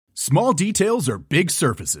Small details are big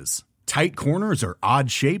surfaces. Tight corners are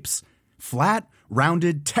odd shapes. Flat,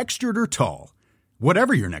 rounded, textured, or tall.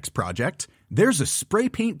 Whatever your next project, there's a spray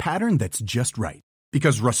paint pattern that's just right.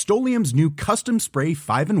 Because Rust-Oleum's new Custom Spray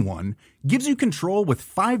 5-in-1 gives you control with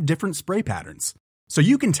 5 different spray patterns. So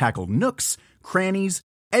you can tackle nooks, crannies,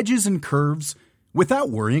 edges, and curves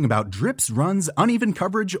without worrying about drips, runs, uneven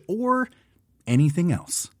coverage, or anything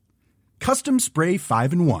else. Custom Spray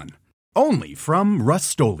 5-in-1. Only from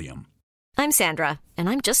Rust-Oleum. I'm Sandra, and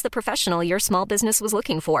I'm just the professional your small business was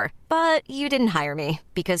looking for. But you didn't hire me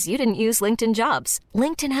because you didn't use LinkedIn Jobs.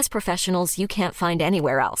 LinkedIn has professionals you can't find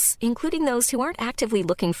anywhere else, including those who aren't actively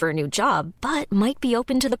looking for a new job, but might be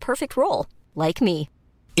open to the perfect role, like me.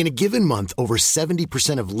 In a given month, over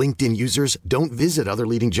 70% of LinkedIn users don't visit other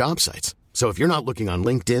leading job sites. So if you're not looking on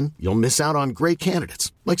LinkedIn, you'll miss out on great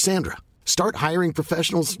candidates like Sandra. Start hiring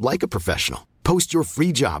professionals like a professional. Post your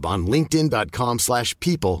free job on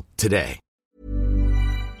linkedin.com/people today.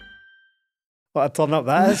 What a turn up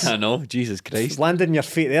that is. I know, Jesus Christ. Just landing your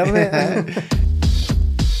feet there, mate.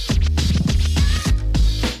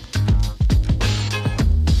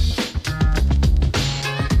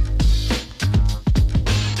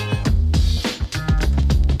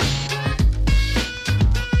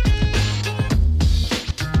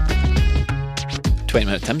 20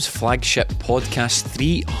 Minute Tim's flagship podcast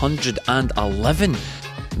 311.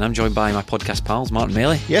 And I'm joined by my podcast pals, Martin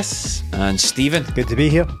Melly. Yes. And Stephen. Good to be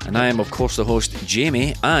here. And I am, of course, the host,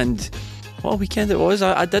 Jamie. And what a weekend it was.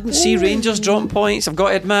 I didn't see Rangers dropping points. I've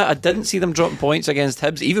got to admit, I didn't see them dropping points against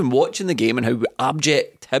Hibs. Even watching the game and how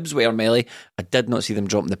abject Hibs were, Melly, I did not see them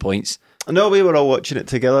dropping the points. No, we were all watching it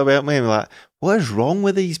together, weren't we? And we're like, what is wrong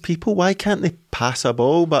with these people? Why can't they pass a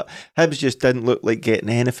ball? But Hibs just didn't look like getting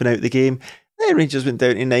anything out of the game. Then Rangers went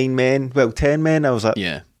down to 9 men. Well, 10 men. I was like,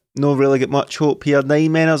 yeah, no really get much hope here.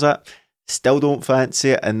 9 men, I was like, still don't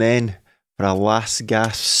fancy it. And then for a last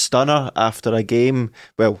gasp stunner after a game,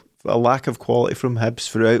 well, a lack of quality from Hibs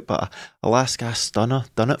throughout, but a last gasp stunner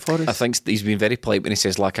done it for us. I think he's been very polite when he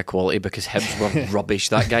says lack of quality because Hibs were rubbish.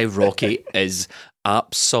 That guy Rocky is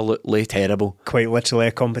absolutely terrible. Quite literally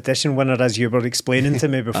a competition winner, as you were explaining to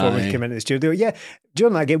me before we came into the studio. Yeah,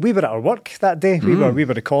 during that game, we were at our work that day. We were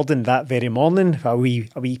recording that very morning. A wee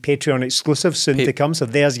Patreon exclusive soon to come. So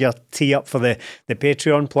there's your tee up for the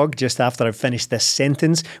Patreon plug just after I've finished this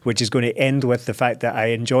sentence, which is going to end with the fact that I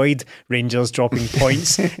enjoyed Rangers dropping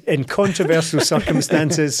points in controversial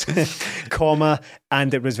circumstances, comma,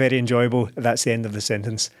 and it was very enjoyable. That's the end of the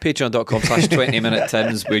sentence. Patreon.com/20 Minute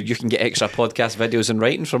Tims, where you can get extra podcast videos and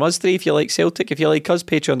writing from us three if you like Celtic. If you like us,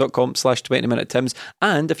 Patreon.com/20 Minute Tims.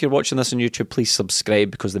 And if you're watching this on YouTube, please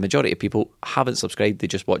subscribe, because the majority of people haven't subscribed. They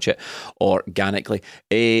just watch it organically.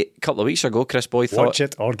 A couple of weeks ago, Chris Boyd thought... Watch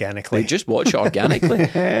it organically. They just watch it organically.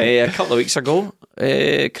 A couple of weeks ago,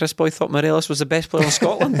 Chris Boyd thought Morelos was the best player in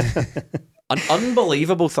Scotland. An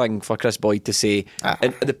unbelievable thing for Chris Boyd to say.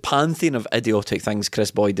 In the pantheon of idiotic things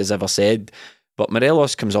Chris Boyd has ever said. But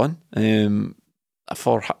Morelos comes on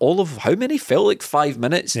for all of how many? Felt like 5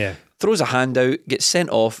 minutes. Yeah. Throws a hand out, gets sent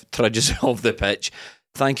off, trudges off the pitch.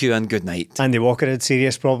 Thank you and good night. Andy Walker had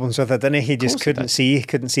serious problems with it, didn't he? He just couldn't see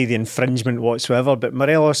the infringement whatsoever. But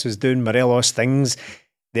Morelos was doing Morelos things.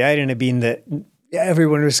 The irony being that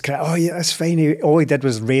everyone was crying, oh yeah, that's fine. All he did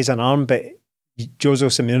was raise an arm, but Jozo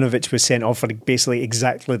Simunovic was sent off for basically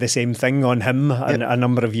exactly the same thing on him a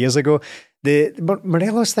number of years ago. The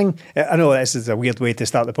Morelos thing, I know this is a weird way to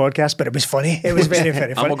start the podcast, but it was funny. It was very,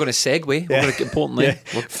 very funny. And we're going to segue. We're going to importantly.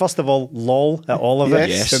 First of all, lol at all of it.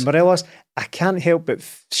 Yes. But Morelos, I can't help but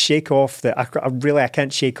shake off I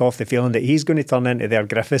can't shake off the feeling that he's going to turn into their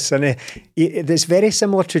Griffiths. And it's very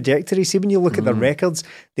similar trajectory. See, when you look at their records,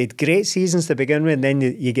 they had great seasons to begin with, and then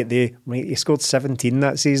you get he scored 17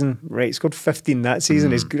 that season, right? He scored 15 that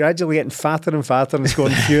season. He's gradually getting fatter and fatter and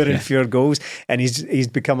scoring fewer and fewer goals, and he's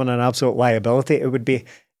becoming an absolute liability. It would be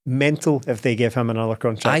mental if they gave him another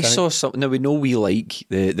contract. I saw something. Now we know we like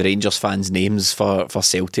the Rangers fans' names for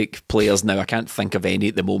Celtic players. Now I can't think of any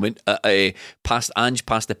at the moment. Past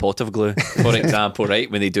the pot of glue, for example, right?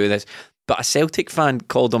 When they do this, but a Celtic fan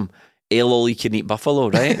called him El All You Can Eat Buffalo,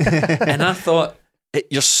 right? And I thought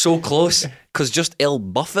you're so close, because just El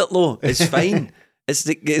Buffalo is fine. It's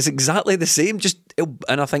exactly the same.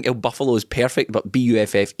 And I think El Buffalo is perfect, but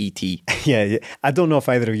Buffet. Yeah. I don't know if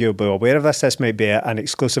either of you will be aware of this. This might be an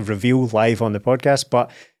exclusive reveal live on the podcast, but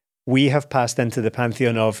we have passed into the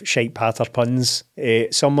pantheon of shite patter puns.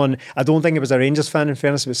 Someone, I don't think it was a Rangers fan in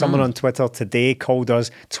fairness, but someone on Twitter today called us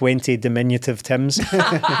 20 diminutive Tims.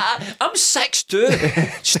 I'm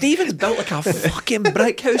 6'2". Stephen's built like a fucking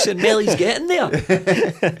brick house and Melly's getting there.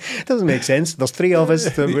 Doesn't make sense. There's 3 of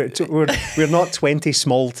us. We're not 20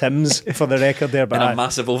 small Tims for the record there, but in a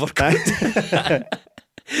massive overcoat.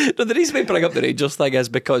 No, the reason we bring up the Rangers thing is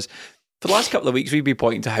because for the last couple of weeks we've been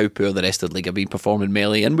pointing to how poor the rest of the league have been performing,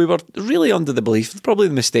 Melly, and we were really under the belief, probably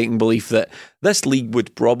the mistaken belief, that this league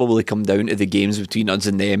would probably come down to the games between us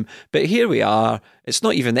and them. But here we are. It's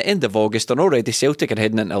not even the end of August and already Celtic are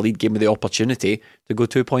heading into a league game with the opportunity to go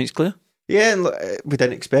 2 points clear. Yeah, and we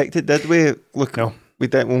didn't expect it, did we? Look, no. We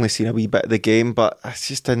didn't only seen a wee bit of the game, but I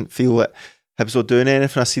just didn't feel that Hibs were doing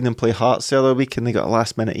anything. I seen them play Hearts the other week and they got a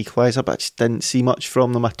last minute equaliser, but I just didn't see much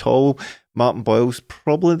from them at all. Martin Boyle's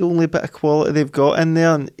probably the only bit of quality they've got in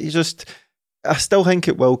there, and I still think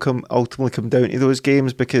it will ultimately come down to those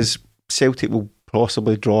games, because Celtic will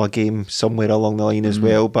possibly draw a game somewhere along the line as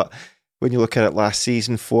well. But when you look at it last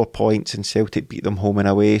season, 4 points and Celtic beat them home and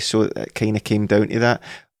away, so it kind of came down to that.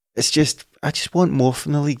 I just want more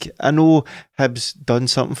from the league. I know Hibs done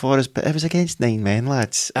something for us, but it was against 9 men,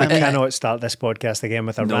 lads. I cannot start this podcast again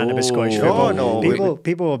with a rant about Scottish football. No.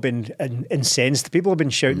 People have been incensed. People have been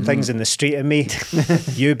shouting things in the street at me.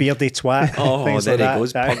 You beardy twat. Oh, there he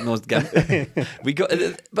goes, pug-nosed gimp.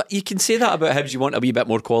 But you can say that about Hibs. You want a wee bit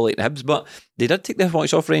more quality in Hibs, but they did take the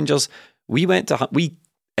points off Rangers. We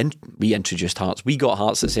introduced Hearts. We got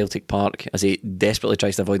Hearts at Celtic Park as he desperately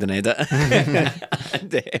tries to avoid an edit.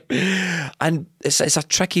 and it's a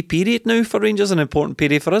tricky period now for Rangers, an important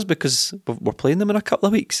period for us, because we're playing them in a couple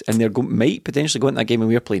of weeks and they might potentially go into that game, and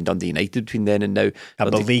we're playing Dundee United between then and now. A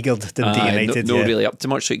beleaguered Dundee United. No, really up to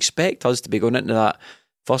much. So expect us to be going into that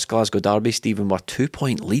first Glasgow derby, Stephen, with a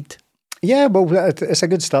 2-point lead. Yeah, well, it's a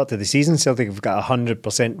good start to the season. Celtic have got a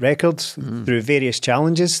 100% record through various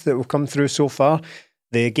challenges that we've come through so far.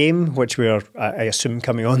 The game, which we are, I assume,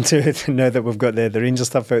 coming on to now that we've got the Rangers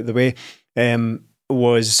stuff out of the way,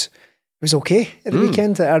 was okay at the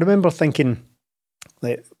weekend. I remember thinking,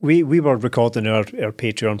 like, we were recording our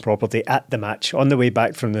Patreon property at the match on the way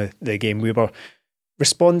back from the game. We were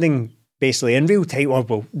responding basically in real time,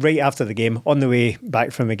 or right after the game, on the way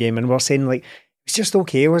back from the game, and we're saying, like, it's just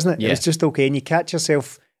okay, wasn't it? Yeah. It was just okay, and you catch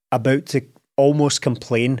yourself about to almost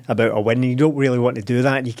complain about a win, and you don't really want to do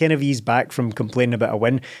that, and you kind of ease back from complaining about a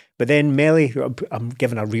win. But then Melly, I'm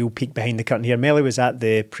giving a real peek behind the curtain here, Melly was at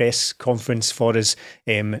the press conference for us,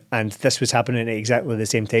 and this was happening at exactly the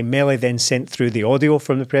same time. Melly then sent through the audio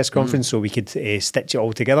from the press conference so we could stitch it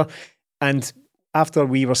all together, and after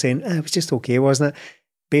we were saying it was just okay, wasn't it,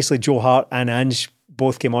 basically Joe Hart and Ange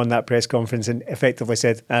both came on that press conference and effectively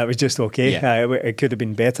said it was just okay. It could have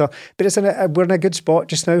been better, but we're in a good spot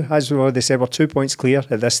just now. As we already said, we're 2 points clear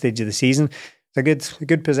at this stage of the season. It's a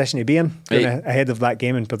good position to be in, ahead of that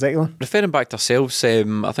game in particular. Referring back to ourselves,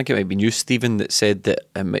 I think it might have been you, Stephen, that said that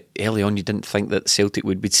early on you didn't think that Celtic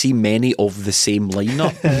would see many of the same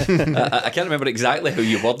lineup. I can't remember exactly how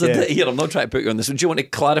you worded it here. I'm not trying to put you on this. Do you want to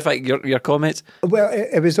clarify your comments? Well,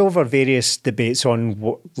 it was over various debates on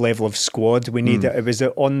what level of squad we need. It was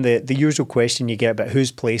on the usual question you get about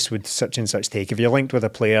whose place would such and such take. If you're linked with a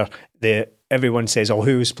player, everyone says,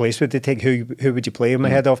 whose place would they take? Who would you play him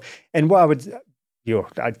ahead of? And what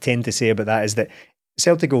I tend to say about that is that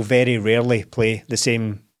Celtic will very rarely play the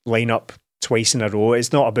same lineup twice in a row.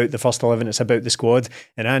 It's not about the first 11, it's about the squad.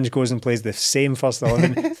 And Ange goes and plays the same first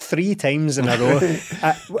 11 3 times in a row.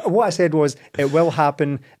 What I said was, it will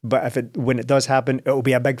happen, but when it does happen, it'll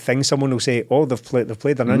be a big thing. Someone will say, they've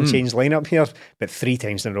played an unchanged lineup here, but 3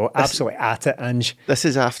 times in a row. Absolutely at it, Ange. This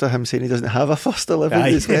is after him saying he doesn't have a first 11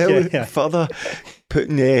 as well. Yeah. Further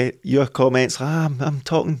putting your comments, I'm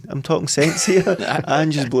talking sense here.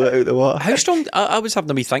 Ange just blew it out the water. How strong? I was having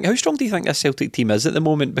a wee think. How strong do you think this Celtic team is at the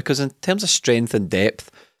moment? Because in terms of strength and depth,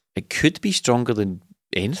 it could be stronger than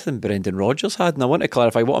anything Brendan Rodgers had. And I want to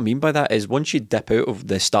clarify what I mean by that is, once you dip out of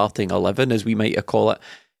the starting 11, as we might call it,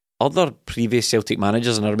 other previous Celtic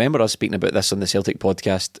managers, and I remember us speaking about this on the Celtic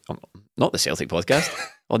podcast, not the Celtic podcast,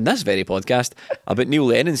 on this very podcast, about Neil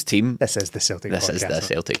Lennon's team. This is the Celtic podcast. This is the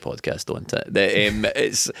Celtic podcast, don't it?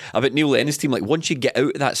 It's about Neil Lennon's team. Like, once you get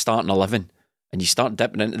out of that starting 11 and you start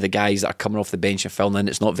dipping into the guys that are coming off the bench and filling in,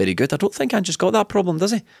 it's not very good. I don't think Ange's got that problem,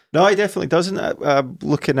 does he? No, he definitely doesn't.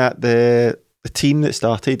 Looking at the team that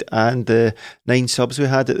started and the 9 subs we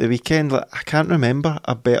had at the weekend, I can't remember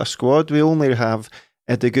a better squad. We only have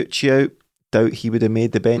Ideguchi out. Doubt he would have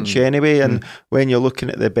made the bench anyway. And when you're looking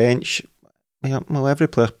at the bench, well, every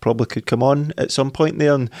player probably could come on at some point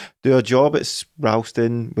there and do a job. It's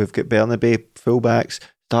Ralston, we've got Bernabei, fullbacks,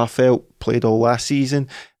 Starfelt played all last season.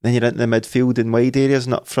 Then you're into the midfield and wide areas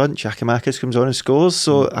and up front. Giakoumakis comes on and scores.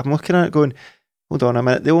 So I'm looking at it going, hold on a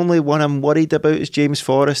minute. The only one I'm worried about is James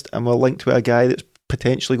Forrest, and we're linked with a guy that's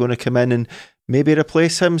potentially going to come in and maybe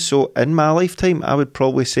replace him. So in my lifetime, I would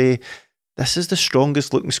probably say this is the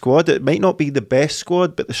strongest looking squad. It might not be the best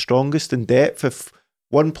squad, but the strongest in depth. If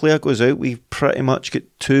one player goes out, we've pretty much got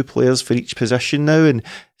 2 players for each position now. And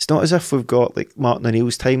it's not as if we've got like Martin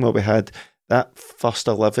O'Neill's time where we had that first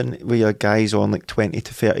 11 where your guys on like 20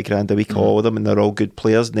 to 30 grand a week, all of them, and they're all good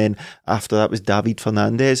players. And then after that was David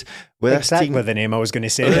Fernandez. With exactly the name I was going to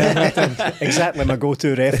say there. Exactly my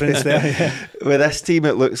go-to reference there. Yeah. With this team,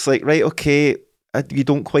 it looks like, right, okay, you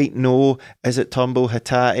don't quite know, is it Turnbull,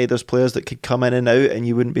 Hatate? There's players that could come in and out and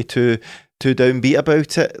you wouldn't be too downbeat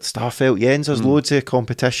about it. Starfelt, Jens, there's loads of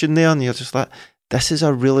competition there, and you're just like, this is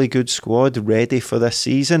a really good squad ready for this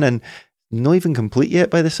season, and not even complete yet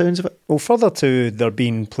by the sounds of it. Well, further to there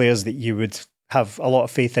being players that you would have a lot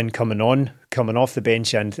of faith in coming off the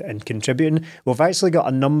bench and contributing, we've actually got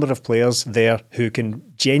a number of players there who can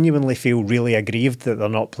genuinely feel really aggrieved that they're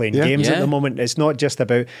not playing games at the moment. It's not just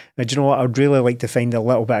about, do you know what, I'd really like to find a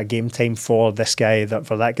little bit of game time for this guy,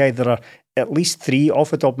 for that guy. There are at least 3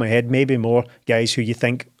 off the top of my head, maybe more, guys who you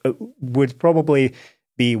think would probably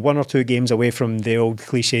be 1 or 2 games away from the old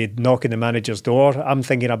cliche knocking the manager's door. I'm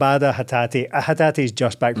thinking Abada, Hatate. Hatate's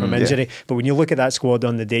just back from injury, but when you look at that squad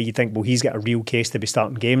on the day, you think, well, he's got a real case to be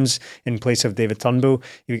starting games in place of David Turnbull.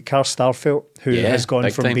 You've got Carl Starfelt, who has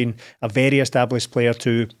gone from being a very established player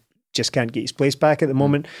to just can't get his place back at the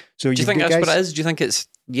moment. So do you think that's what it is? Do you think it's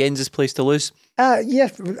Jens' place to lose? Yeah,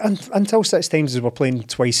 until such times as we're playing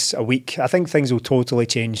twice a week, I think things will totally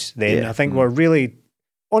change then. I think we're really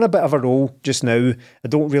on a bit of a roll just now. I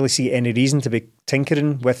don't really see any reason to be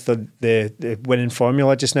tinkering with the winning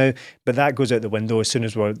formula just now, but that goes out the window as soon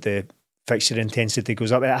as the fixture intensity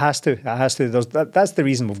goes up. It has to. That's the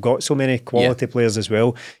reason we've got so many quality players as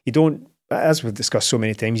well. You don't, as we've discussed so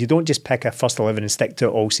many times, you don't just pick a first 11 and stick to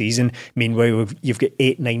it all season. Meanwhile, you've got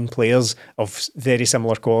 8-9 players of very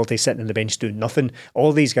similar quality sitting on the bench doing nothing.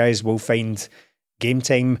 All these guys will find game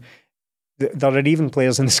time. There are even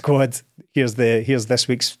players in the squad. Here's this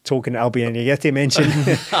week's token Albion Yeti mention.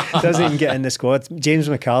 Doesn't even get in the squad. James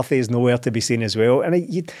McCarthy is nowhere to be seen as well. And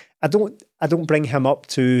I don't bring him up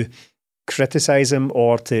to criticise him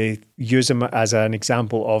or to use him as an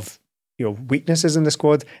example of weaknesses in the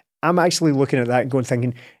squad. I'm actually looking at that and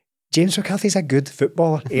thinking, James McCarthy's a good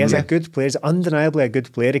footballer. He is a good player. He's undeniably a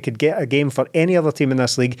good player. He could get a game for any other team in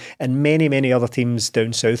this league and many, many other teams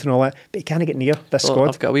down south and all that, but he can't get near this squad.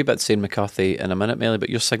 I've got a wee bit to say McCarthy in a minute, Melly, but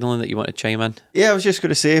you're signalling that you want to chime in. Yeah, I was just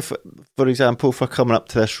going to say, for example, if we're coming up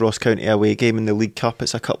to this Ross County away game in the League Cup,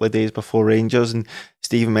 it's a couple of days before Rangers, and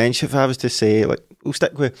Stephen mentioned, if I was to say, like, we'll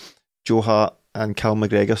stick with Joe Hart and Cal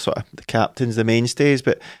McGregor, sort of the captains, the mainstays,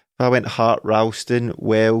 but if I went Hart, Ralston,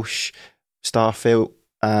 Welsh, Starfelt,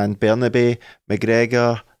 and Bernabe,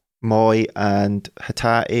 McGregor, Moy and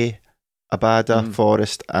Hatate, Abada,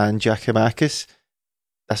 Forrest and Giakoumakis.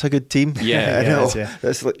 That's a good team. Yeah,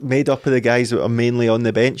 That's like made up of the guys that are mainly on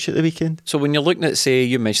the bench at the weekend. So when you're looking at, say,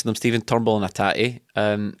 you mentioned them, Stephen Turnbull and Hatate,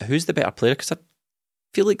 who's the better player? Because I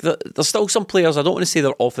feel like there's still some players, I don't want to say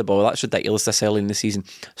they're off the ball, that's ridiculous this early in the season.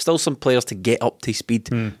 Still some players to get up to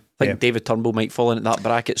speed. I think David Turnbull might fall into that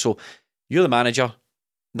bracket. So you're the manager.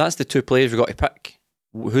 That's the 2 players we've got to pick.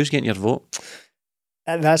 Who's getting your vote?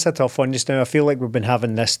 That's a tough one just now. I feel like we've been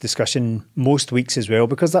having this discussion most weeks as well,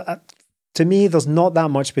 because to me, there's not that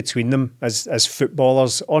much between them as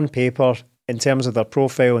footballers on paper in terms of their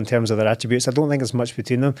profile, in terms of their attributes. I don't think there's much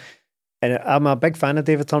between them. And I'm a big fan of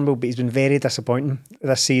David Turnbull, but he's been very disappointing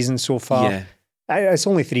this season so far. Yeah. It's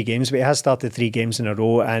only 3 games, but he has started 3 games in a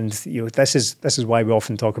row, and this is why we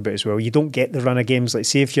often talk about it as well. You don't get the run of games. Like,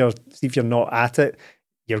 see if you're not at it,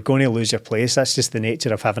 you're going to lose your place. That's just the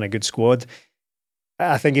nature of having a good squad.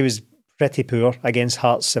 I think he was pretty poor against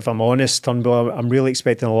Hearts, if I'm honest. Turnbull, I'm really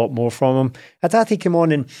expecting a lot more from him. Hatate came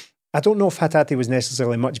on, and I don't know if Hatate was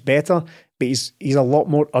necessarily much better, but he's a lot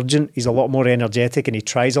more urgent, he's a lot more energetic, and he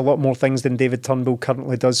tries a lot more things than David Turnbull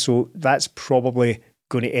currently does, so that's probably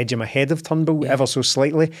going to edge him ahead of Turnbull ever so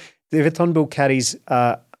slightly. David Turnbull carries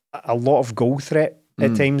a lot of goal threat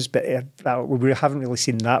at times, but we haven't really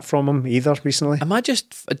seen that from him either recently.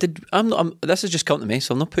 This has just come to me,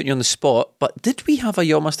 so I'm not putting you on the spot, but did we have a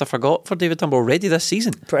 "you must have forgot" for David Turnbull already this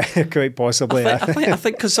season? Quite possibly. I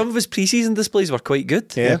think because some of his pre-season displays were quite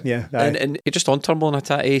good. Yeah. And just on Turnbull and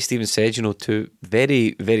Hatate, Stephen said, 2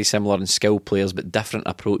 very, very similar in skill players, but different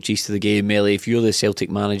approaches to the game. Melly, if you're the Celtic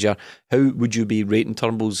manager, how would you be rating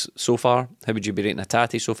Turnbull's so far? How would you be rating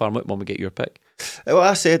Hatate so far? When we get your pick? Well,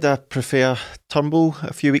 I said I prefer Turnbull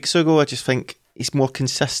a few weeks ago. I just think he's more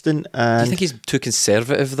consistent. And Do you think he's too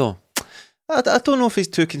conservative though? I don't know if he's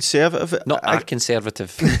too conservative. Not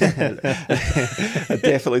conservative. I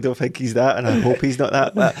definitely don't think he's that, and I hope he's not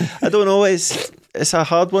that. But I don't know. It's a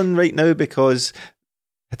hard one right now because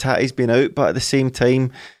Hatate's been out, but at the same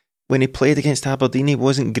time, when he played against Aberdeen, he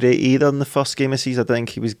wasn't great either in the first game of the season. I think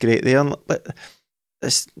he was great there, but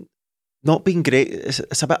it's not been great.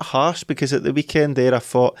 It's a bit harsh because at the weekend there, I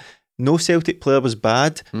thought no Celtic player was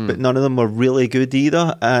bad, but none of them were really good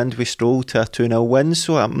either, and we strolled to a 2-0 win,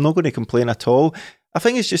 so I'm not going to complain at all. I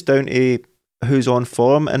think it's just down to who's on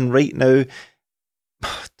form, and right now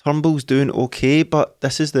Turnbull's doing okay, but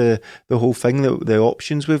this is the whole thing, the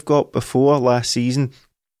options we've got. Before last season,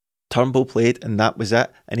 Turnbull played and that was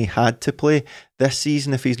it, and he had to play. This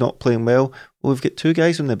season, if he's not playing well, we've got two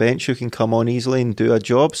guys on the bench who can come on easily and do a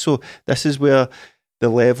job. So this is where the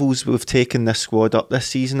levels we've taken this squad up this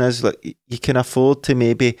season is. Like, you can afford to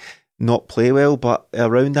maybe not play well, but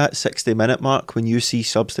around that 60-minute mark, when you see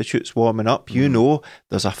substitutes warming up, you know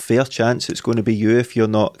there's a fair chance it's going to be you if you're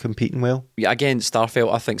not competing well. Yeah, again,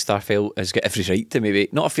 Starfelt, I think Starfelt has got every right to maybe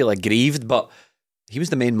not feel aggrieved, but he was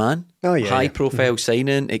the main man. Oh, yeah, High profile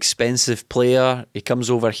signing, expensive player. He comes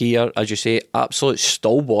over here, as you say, absolute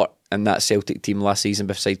stalwart in that Celtic team last season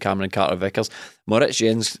beside Cameron Carter-Vickers. Moritz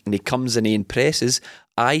Jens, and he comes and he impresses.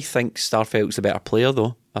 I think Starfelt's a better player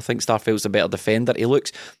though. I think Starfelt's a better defender.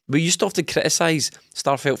 We used to often criticise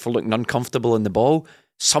Starfelt for looking uncomfortable in the ball.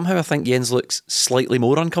 Somehow I think Jens looks slightly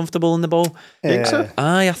more uncomfortable in the ball. Think so?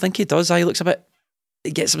 I think he does.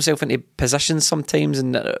 He gets himself into positions sometimes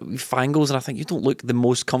and fangles, and I think you don't look the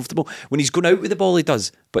most comfortable. When he's going out with the ball, he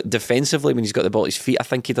does. But defensively, when he's got the ball at his feet, I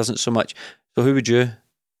think he doesn't so much. So who would you?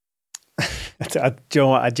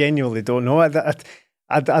 I genuinely don't know.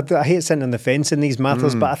 I hate sitting on the fence in these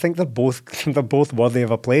matters, but I think they're both worthy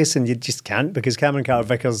of a place, and you just can't, because Cameron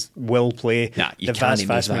Carter-Vickers will play the vast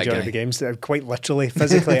majority of the games, quite literally,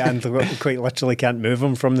 physically, and quite literally can't move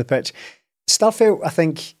him from the pitch. Starfelt, I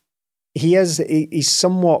think he's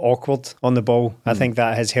somewhat awkward on the ball. I think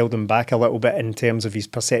that has held him back a little bit in terms of his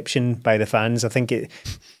perception by the fans. I think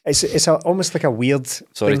it's almost like a weird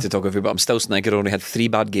Sorry thing. to talk over you, but I'm still snigger. Only had 3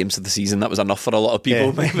 bad games of the season. That was enough for a lot of people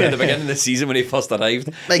at the beginning of the season when he first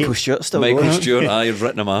arrived. Michael Stewart still Michael going. Stewart, I've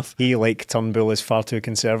written him off. He, like Turnbull, is far too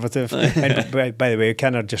conservative. And by the way,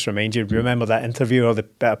 can I just remind you, remember that interview or the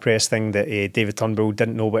bit of press thing that David Turnbull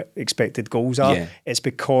didn't know what expected goals are? Yeah. It's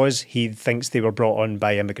because he thinks they were brought on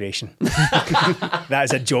by immigration. That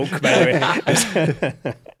is a joke, by the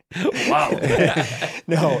way. Wow.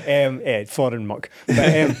 No, foreign muck.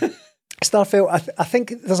 But Starfelt, I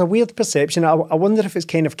think there's a weird perception. I wonder if it's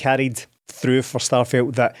kind of carried through for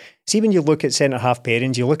Starfelt that, see, when you look at centre-half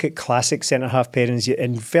pairings, you look at classic centre-half pairings,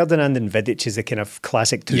 and Ferdinand and Vidic is the kind of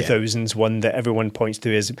classic 2000s one that everyone points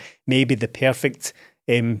to as maybe the perfect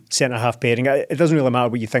centre-half pairing. It doesn't really matter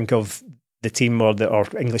what you think of the team or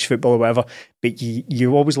English football or whatever, but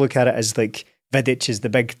you always look at it as like Vidic is the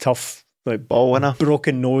big, tough, like ball winner,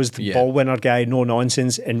 broken-nosed ball winner guy, no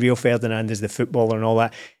nonsense, and Rio Ferdinand is the footballer and all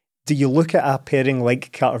that. Do you look at a pairing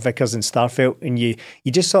like Carter-Vickers and Starfelt, and you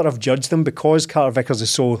just sort of judge them because Carter-Vickers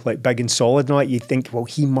is so like big and solid and all that? You think, well,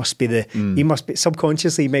 he must be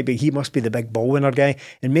subconsciously, maybe he must be the big ball winner guy,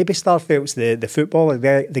 and maybe Starfelt's the footballer,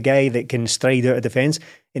 the guy that can stride out of defence,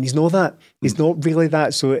 and he's not that. He's not really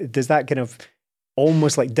that. So does that kind of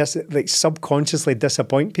almost like subconsciously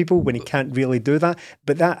disappoint people when he can't really do that?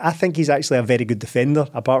 But that, I think he's actually a very good defender.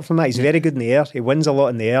 Apart from that, he's very good in the air. He wins a lot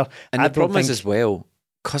in the air. And the problem is as well,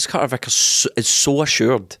 because Carter-Vickers is so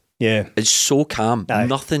assured, is so calm,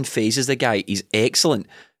 nothing phases the guy. He's excellent.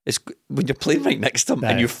 It's when you're playing right next to him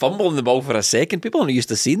and you fumble on the ball for a second, people aren't used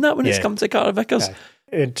to seeing that when it's come to Carter-Vickers.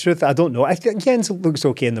 In truth, I don't know. I think Jens looks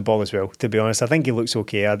okay in the ball as well, to be honest. I think he looks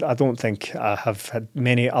okay. I don't think I have had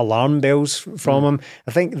many alarm bells from him.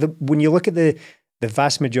 I think when you look at the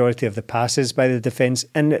vast majority of the passes by the defence,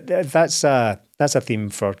 and that's a theme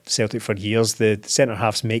for Celtic for years, the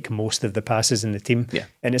centre-halves make most of the passes in the team. Yeah.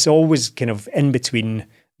 And it's always kind of in between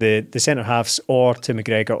the centre-halves or to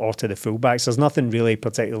McGregor or to the full-backs. There's nothing really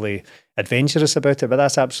particularly adventurous about it, but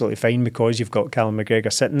that's absolutely fine because you've got Callum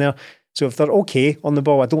McGregor sitting there. So if they're okay on the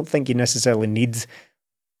ball, I don't think you necessarily need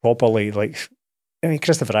properly,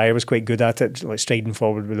 Christopher Ajer was quite good at it, like striding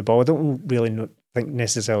forward with the ball. I don't really think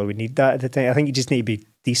necessarily we need that at the time. I think you just need to be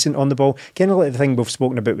decent on the ball. Kind of like the thing we've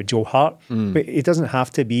spoken about with Joe Hart, but it doesn't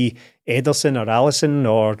have to be Ederson or Alisson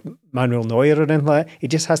or Manuel Neuer or anything like that. He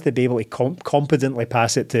just has to be able to competently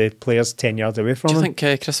pass it to players 10 yards away from him. Do you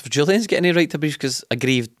think Christopher Julian's getting any right to be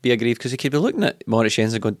aggrieved? Because he could be looking at Moritz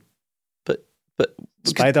Jens and going, but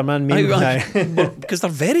Spider-Man meme. Because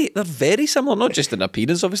they're very similar, not just in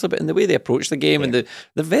appearance, obviously, but in the way they approach the game, and they're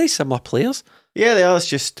very similar players. Yeah, they are. It's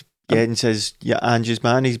just Jens is Ange's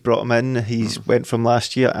man. He's brought him in. He's went from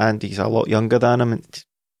last year, and he's a lot younger than him. And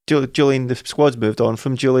Julian, the squad's moved on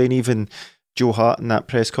from Julian. Even Joe Hart in that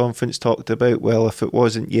press conference talked about, well, if it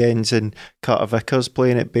wasn't Jens and Carter Vickers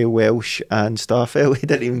playing it, Bale Welsh and Starfelt, he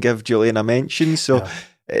didn't even give Julian a mention. So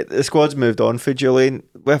the squad's moved on for Julian.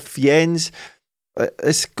 With Jens,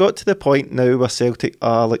 it's got to the point now where Celtic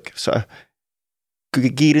are like sort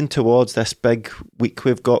of gearing towards this big week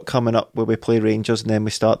we've got coming up where we play Rangers and then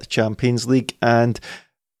we start the Champions League. And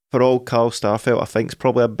for all, Carl Starfelt, I think, is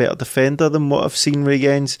probably a better defender than what I've seen with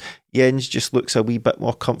Jens. Jens just looks a wee bit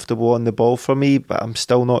more comfortable on the ball for me, but I'm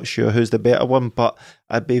still not sure who's the better one. But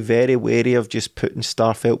I'd be very wary of just putting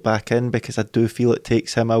Starfelt back in because I do feel it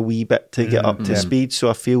takes him a wee bit to get up to speed. So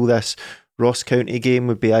I feel this Ross County game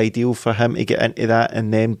would be ideal for him to get into that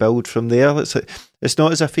and then build from there. It's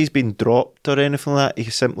not as if he's been dropped or anything like that. He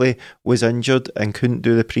simply was injured and couldn't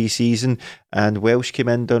do the pre-season, and Welsh came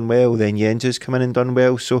in, done well, then Jens has come in and done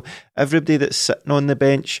well. So everybody that's sitting on the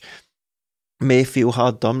bench may feel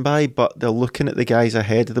hard done by, but they're looking at the guys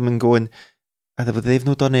ahead of them and going, they've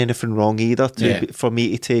not done anything wrong either for me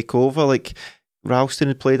to take over. Like, Ralston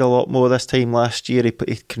had played a lot more this time last year. He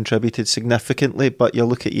contributed significantly, but you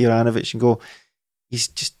look at Juranovic and go, he's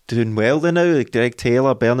just doing well there now. Like Greg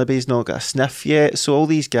Taylor, Bernabe's not got a sniff yet. So all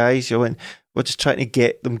these guys, we're just trying to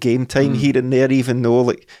get them game time here and there, even though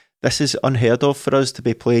like this is unheard of for us to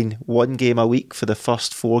be playing one game a week for the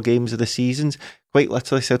first 4 games of the seasons. Quite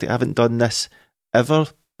literally, Celtic haven't done this ever.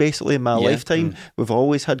 Basically in my lifetime. We've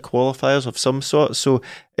always had qualifiers of some sort. So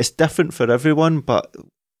it's different for everyone, but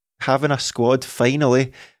having a squad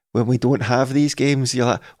finally when we don't have these games, you're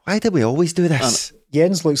like, why did we always do this?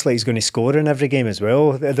 Jens looks like he's going to score in every game as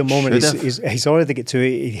well. At the moment, he's already got to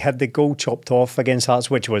it. He had the goal chopped off against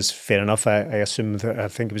Hearts, which was fair enough. I assume that I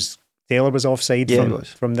think it was Taylor was offside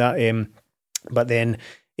from that. But then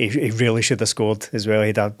he really should have scored as well. He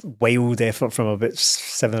had a wild effort from about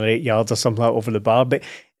 7 or 8 yards or something like over the bar. But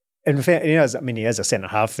in fact, he is a centre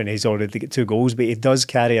half and he's already got 2 goals, but he does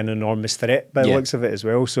carry an enormous threat by the looks of it as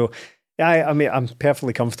well. So, I'm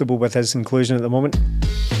perfectly comfortable with his inclusion at the moment.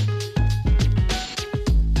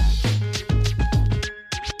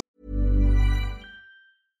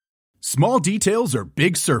 Small details are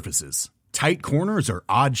big surfaces. Tight corners are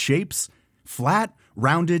odd shapes. Flat,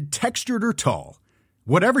 rounded, textured, or tall.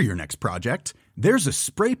 Whatever your next project, there's a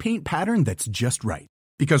spray paint pattern that's just right.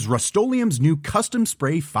 Because Rust-Oleum's new Custom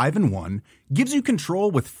Spray 5-in-1 gives you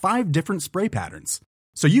control with 5 different spray patterns.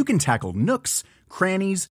 So you can tackle nooks,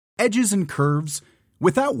 crannies, edges, and curves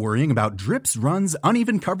without worrying about drips, runs,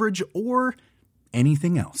 uneven coverage, or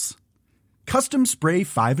anything else. Custom Spray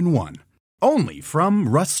 5-in-1. Only from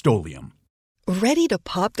Rust-Oleum. Ready to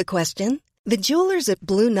pop the question? The jewelers at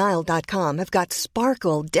BlueNile.com have got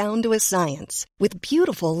sparkle down to a science with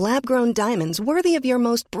beautiful lab-grown diamonds worthy of your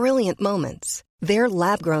most brilliant moments. Their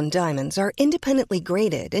lab-grown diamonds are independently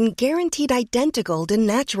graded and guaranteed identical to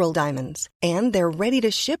natural diamonds. And they're ready to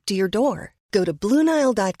ship to your door. Go to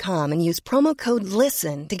BlueNile.com and use promo code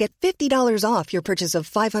LISTEN to get $50 off your purchase of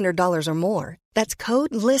 $500 or more. That's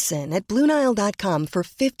code LISTEN at BlueNile.com for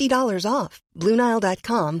 $50 off.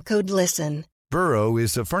 BlueNile.com, code LISTEN. Burrow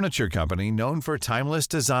is a furniture company known for timeless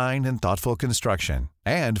design and thoughtful construction,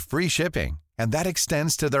 and free shipping, and that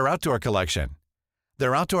extends to their outdoor collection.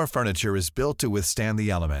 Their outdoor furniture is built to withstand the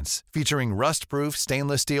elements, featuring rust-proof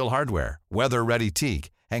stainless steel hardware, weather-ready teak,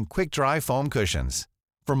 and quick-dry foam cushions.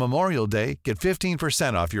 For Memorial Day, get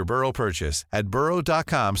 15% off your Burrow purchase at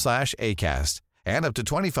burrow.com/ACAST, and up to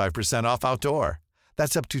 25% off outdoor.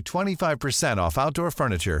 That's up to 25% off outdoor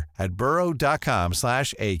furniture at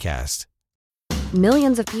burrow.com/ACAST.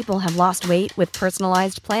 Millions of people have lost weight with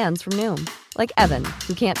personalized plans from Noom. Like Evan,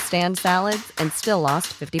 who can't stand salads and still lost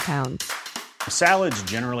 50 pounds. Salads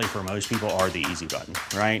generally for most people are the easy button,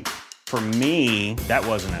 right? For me, that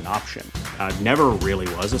wasn't an option. I never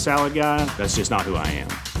really was a salad guy. That's just not who I am.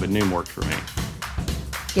 But Noom worked for me.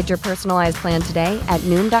 Get your personalized plan today at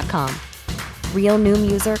Noom.com. Real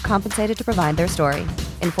Noom user compensated to provide their story.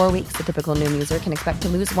 In 4 weeks, the typical Noom user can expect to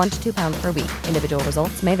lose 1 to 2 pounds per week. Individual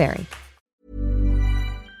results may vary.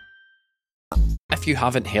 If you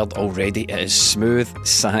haven't heard already, it is Smooth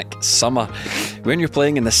Sack Summer. When you're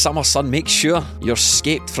playing in the summer sun, make sure you're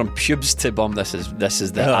scaped from pubes to bum. This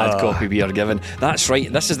is the ad copy we are given. That's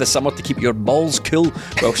right, this is the summer to keep your balls cool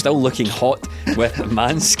while still looking hot with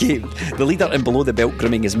Manscaped. The leader in below the belt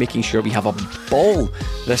grooming is making sure we have a ball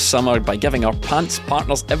this summer by giving our pants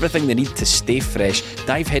partners everything they need to stay fresh.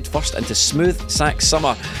 Dive headfirst into Smooth Sack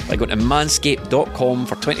Summer by going to manscaped.com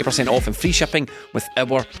for 20% off and free shipping with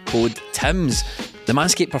our code TIMS. The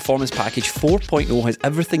Manscaped Performance Package 4.0 has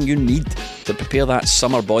everything you need to prepare that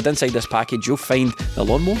summer bod. Inside this package, you'll find the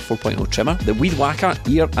Lawnmower 4.0 trimmer, the Weed Whacker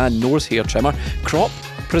ear and nose hair trimmer, Crop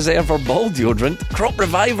Preserver ball deodorant, Crop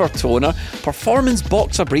Reviver toner, performance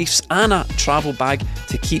boxer briefs, and a travel bag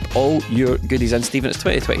to keep all your goodies in. Stephen, it's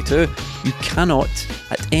 2022. You cannot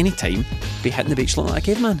at any time be hitting the beach looking like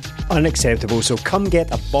a caveman. Unacceptable. So come get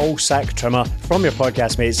a ball sack trimmer from your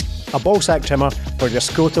podcast mates. A ball sack trimmer for your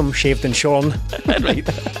scrotum shaved and shorn. Right.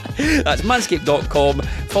 That's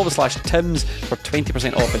manscaped.com/Tims for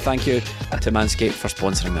 20% off. And thank you to Manscaped for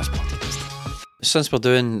sponsoring this podcast. Since we're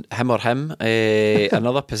doing him or him,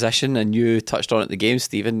 another position, and you touched on it at the game,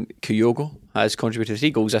 Stephen, Kyogo has contributed 3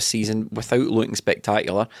 goals this season without looking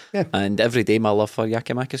spectacular. Yeah. And every day my love for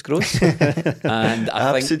Giakoumakis grows. And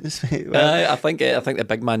I think the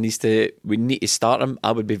big man we need to start him.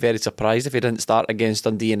 I would be very surprised if he didn't start against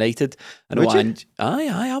Dundee United. I want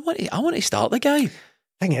to start the guy.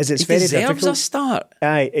 Thing is, it's he very deserves difficult. A start.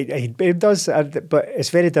 It does, but it's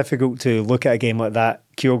very difficult to look at a game like that.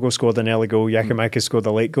 Kyogo scored an early goal, Giakoumakis scored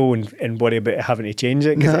a late goal, and worry about having to change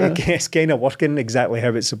it, because it's kind of working exactly how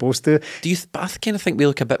it's supposed to. I kind of think we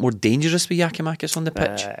look a bit more dangerous with Giakoumakis on the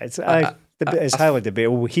pitch. It's highly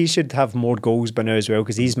debatable. He should have more goals by now as well,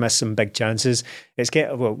 because he's missed some big chances. It's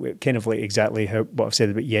kind of like exactly what I've said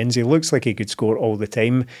about Jens. He looks like he could score all the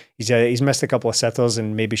time. He's missed a couple of sitters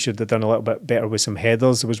and maybe should have done a little bit better with some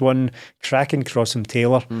headers. There was one cracking cross from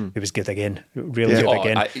Taylor. It was good again. Really good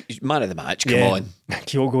again. Man of the match, come on.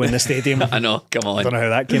 Kyogo in the stadium. I know, come on. I don't know how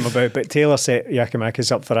that came about, but Taylor set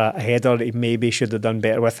Giakoumakis up for a header that he maybe should have done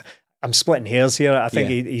better with. I'm splitting hairs here. I think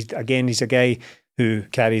he's a guy who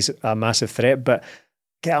carries a massive threat, but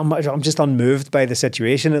I'm just unmoved by the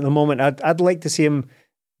situation at the moment. I'd like to see him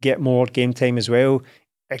get more game time as well.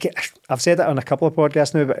 I've said it on a couple of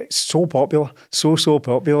podcasts now, but it's so popular, so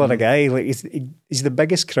popular. A guy like he's the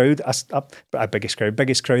biggest crowd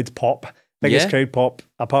pop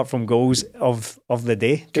apart from goals of the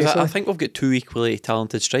day. Because I think we've got 2 equally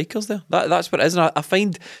talented strikers there. That's what it is. And I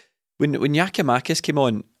find when Giakoumakis came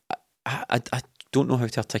on, I don't know how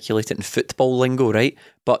to articulate it in football lingo, right?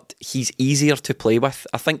 But he's easier to play with.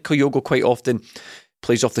 I think Kyogo quite often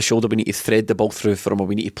plays off the shoulder. We need to thread the ball through for him, or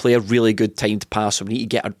we need to play a really good timed pass, or we need to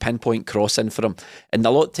get a pinpoint cross in for him. And a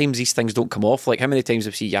lot of times these things don't come off. Like how many times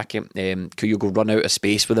have we seen Kyogo run out of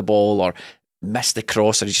space with the ball, or miss the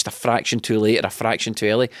cross, or he's just a fraction too late or a fraction too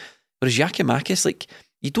early. Whereas Giakoumakis, like,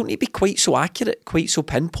 you don't need to be quite so accurate, quite so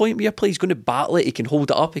pinpoint with your play. He's going to battle it, he can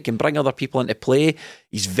hold it up, he can bring other people into play.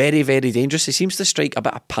 He's very, very dangerous. He seems to strike a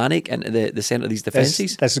bit of panic into the centre of these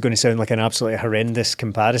defences. This is going to sound like an absolutely horrendous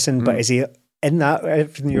comparison, but is he, in that,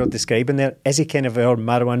 everything you're describing there, is he kind of our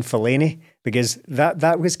Marouane Fellaini? Because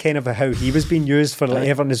that was kind of how he was being used for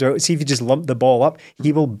Everton as well. See, if you just lump the ball up,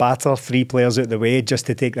 he will batter 3 players out the way just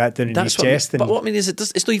to take that down in his chest. But what I mean is,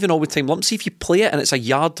 it's not even all the time lump. See, if you play it and it's a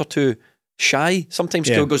yard or 2 shy, sometimes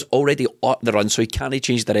Kyogo's already up the run, so he can't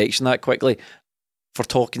change direction that quickly. For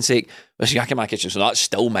talking sake, this Giakoumakis, so that's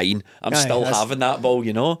still mine. I'm still having that ball,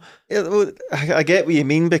 you know. Yeah, well, I get what you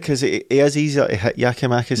mean, because it is easier to hit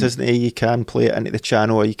Giakoumakis, isn't it? You can play it into the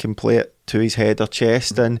channel, or you can play it to his head or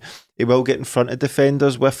chest, and he will get in front of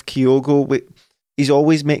defenders. With Kyogo, he's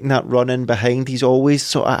always making that run in behind. He's always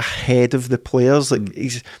sort of ahead of the players. Like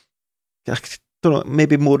he's, I don't know,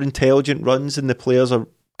 maybe more intelligent runs than the players are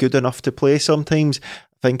good enough to play sometimes.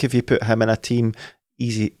 I think if you put him in a team,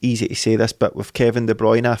 easy to say this, but with Kevin De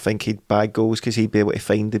Bruyne, I think he'd bag goals because he'd be able to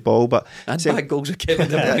find the ball. But bag goals with Kevin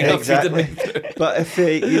De Bruyne. Exactly. But if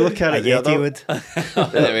you look at it the other way,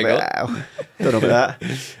 there we go. Don't know about that.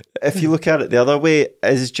 If you look at it the other way,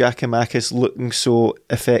 is Giakoumakis looking so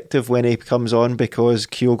effective when he comes on because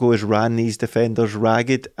Kyogo has ran these defenders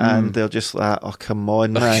ragged and they're just like, oh come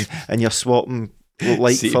on man, and you're swapping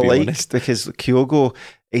like for like, because Kyogo,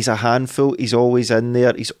 he's a handful. He's always in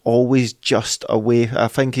there. He's always just away. I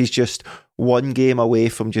think he's just 1 game away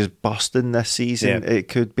from just busting this season. It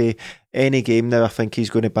could be any game now. I think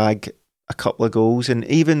he's going to bag a couple of goals. And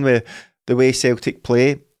even with the way Celtic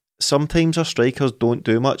play, sometimes our strikers don't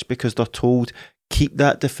do much because they're told keep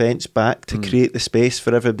that defence back to create the space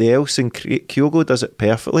for everybody else. And Kyogo does it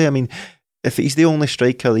perfectly. I mean, if he's the only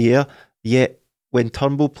striker of the year, yet when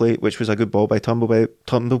Turnbull which was a good ball by Turnbull,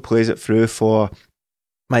 Turnbull plays it through for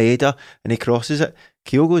Maeda and he crosses it.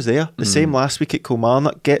 Kyogo's there. The same last week at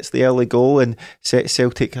Kilmarnock, gets the early goal and sets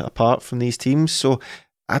Celtic apart from these teams. So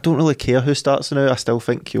I don't really care who starts now. I still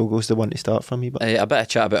think Kyogo's the one to start for me. But a bit of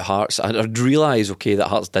chat about Hearts. I'd realise, that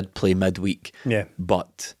Hearts did play midweek. Yeah.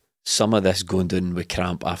 But some of this going down with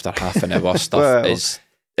cramp after half an hour stuff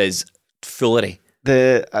is foolery.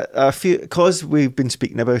 Because we've been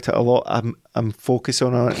speaking about it a lot, I'm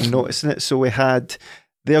focusing on it and noticing it. So we had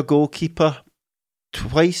their goalkeeper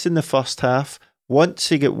twice in the first half. Once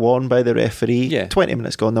he got warned by the referee, 20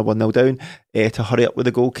 minutes gone, they're 1-0 down, to hurry up with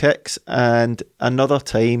the goal kicks. And another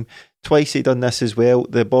time, twice he done this as well.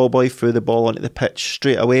 The ball boy threw the ball onto the pitch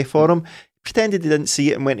straight away for him. Pretended he didn't see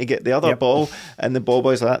it and went to get the other ball, and the ball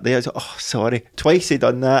boy's like that. Oh, sorry. Twice he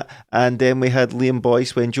done that. And then we had Liam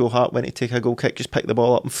Boyce, when Joe Hart went to take a goal kick, just pick the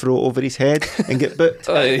ball up and throw it over his head and get booked.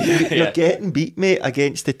 You're getting beat, mate,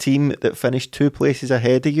 against a team that finished 2 places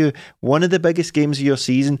ahead of you. One of the biggest games of your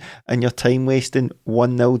season, and you're time wasting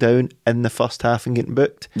 1-0 down in the first half and getting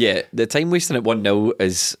booked. Yeah, the time wasting at 1-0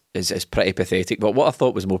 is pretty pathetic. But what I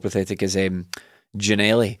thought was more pathetic is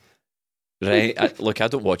Ginnelly. Right, I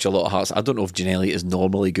don't watch a lot of Hearts. I don't know if Ginnelly is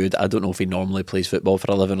normally good. I don't know if he normally plays football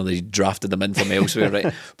for a living or they drafted him in from elsewhere,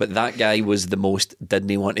 right? But that guy was the most didn't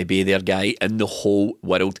he want to be there guy in the whole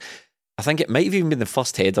world. I think it might have even been the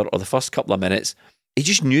first header or the first couple of minutes. He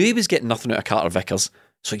just knew he was getting nothing out of Carter Vickers,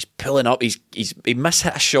 so he's pulling up. He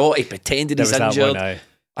mishit a shot. He pretended he's injured.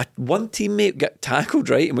 One teammate got tackled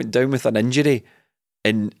right and went down with an injury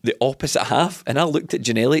in the opposite half, and I looked at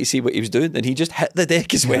Ginnelly to see what he was doing, and he just hit the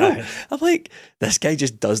deck as well. I'm like, this guy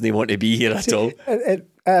just doesn't want to be here at all. At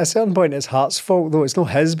a certain point, it's Hart's fault, though. It's not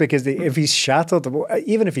his, because if he's shattered,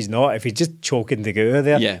 even if he's not, if he's just choking to get out of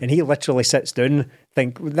there, and he literally sits down,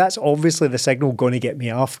 think that's obviously the signal going to get me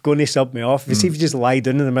off, going to sub me off. See if you just lie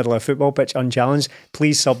down in the middle of a football pitch unchallenged,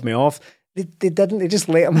 please sub me off. They didn't. They just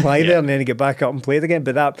let him lie there and then he get back up and play it again.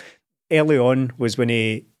 But that early on was when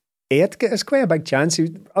he had it's quite a big chance.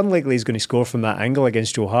 Unlikely he's going to score from that angle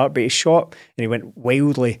against Joe Hart, but he shot and he went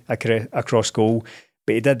wildly across goal.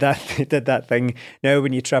 But he did that thing. Now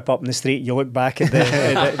when you trip up in the street, you look back at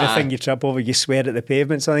the thing you trip over, you swear at the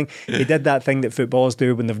pavement, something. He did that thing that footballers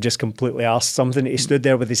do when they've just completely arsed something. He stood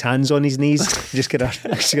there with his hands on his knees, just kind of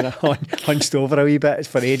hunched over a wee bit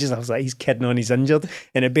for ages. I was like, he's kidding on, he's injured.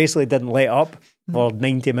 And it basically didn't let up for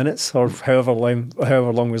 90 minutes or however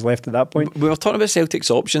long was left at that point. We were talking about Celtic's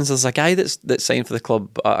options. There's a guy that signed for the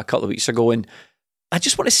club a couple of weeks ago, and I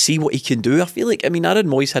just want to see what he can do. I feel like, Aaron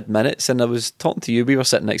Moyes had minutes, and I was talking to you, we were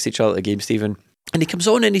sitting next to each other at the game, Stephen, and he comes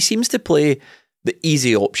on and he seems to play the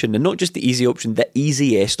easy option, and not just the easy option, the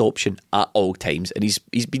easiest option at all times. And he's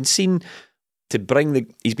been seen to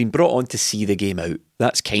he's been brought on to see the game out.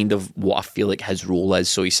 That's kind of what I feel like his role is.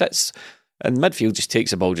 So he sits in midfield, just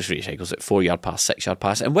takes the ball, just recycles it, 4-yard pass, 6-yard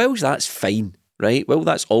pass, and whilst that's fine, right? Well,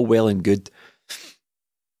 that's all well and good.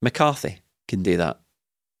 McCarthy can do that.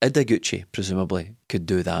 Ideguchi, presumably, could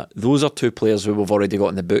do that. Those are two players who we've already got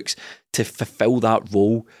in the books to fulfil that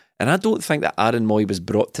role. And I don't think that Aaron Moy was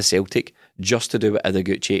brought to Celtic just to do what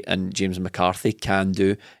Ideguchi and James McCarthy can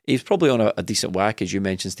do. He's probably on a decent whack, as you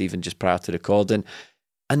mentioned, Stephen, just prior to recording.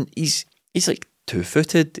 And he's like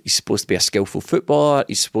 2-footed. He's supposed to be a skillful footballer.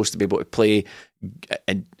 He's supposed to be able to play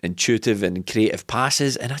intuitive and creative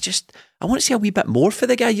passes. And I want to see a wee bit more for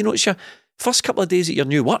the guy. It's your first couple of days at your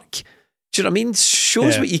new work. Do you know what I mean?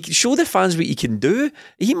 Show the fans what you can do.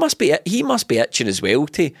 He must be itching as well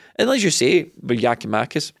and as you say, with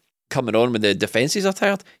Giakoumakis coming on when the defences are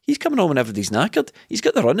tired, he's coming on when everybody's knackered. He's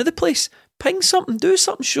got the run of the place. Ping something, do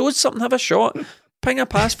something, show something, have a shot. Ping a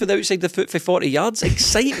pass for the outside the foot for 40 yards.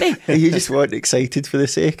 Excite me. You just want excited for the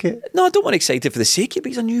sake of it? No, I don't want excited for the sake of it, but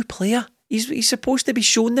he's a new player. He's supposed to be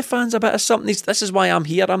showing the fans a bit of something. This is why I'm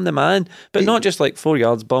here, I'm the man. But not just like 4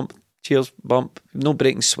 yards bump. Cheers, bump, no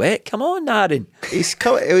breaking sweat. Come on, Aaron. He's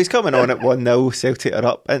coming on at 1-0, Celtic are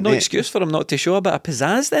up. No excuse for him not to show a bit of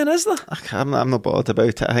pizzazz then, is there? I'm not bothered about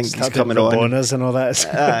it. I think he's coming on. Boners and all that.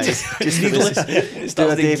 Just do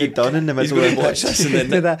a David Dunn in the middle and watch this.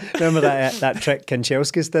 Remember that trick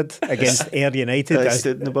Kanchelskis did against Ayr United?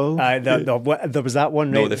 Stood in the ball. There was that one.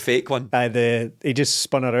 No, the fake one. He just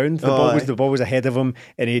spun around. The ball was ahead of him,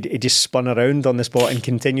 and he just spun around on the spot and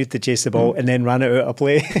continued to chase the ball, and then ran it out of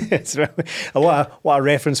play. What a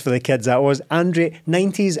reference for the kids that was.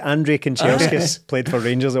 90s Andre Kanchelskis played for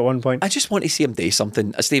Rangers at one point. I just want to see him do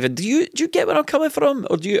something. Stephen, do you get where I'm coming from,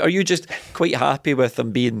 or are you just quite happy with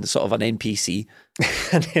him being sort of an NPC?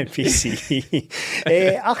 An NPC.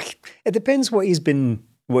 It depends what he's been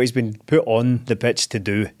what he's been put on the pitch to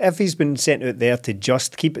do. If he's been sent out there to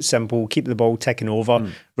just keep it simple, keep the ball ticking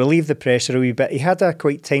over, relieve the pressure a wee bit. He had a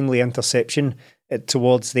quite timely interception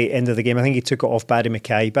towards the end of the game. I think he took it off Barry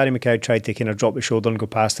Mackay. Barry Mackay tried to kind of drop the shoulder and go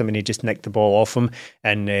past him, and he just nicked the ball off him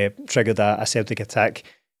and triggered a Celtic attack.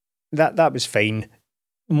 That was fine.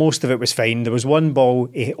 Most of it was fine. There was one ball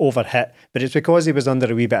he overhit, but it's because he was under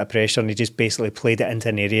a wee bit of pressure and he just basically played it into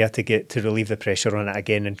an area to relieve the pressure on it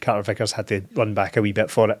again, and Carter Vickers had to run back a wee bit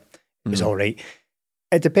for it. It was all right.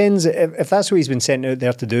 It depends if that's what he's been sent out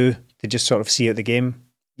there to do, to just sort of see out the game.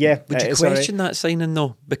 Yeah. Would you question that signing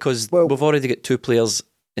though? Because we've already got 2 players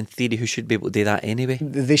in theory who should be able to do that anyway.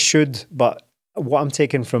 They should, but what I'm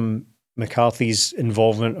taking from McCarthy's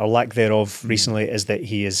involvement or lack thereof recently is that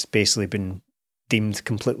he has basically been deemed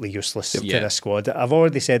completely useless to this squad. I've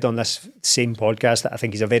already said on this same podcast that I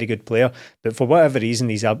think he's a very good player, but for whatever reason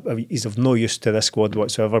he's of no use to this squad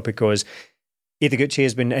whatsoever, because Ideguchi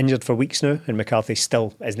has been injured for weeks now and McCarthy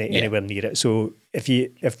still isn't anywhere near it. So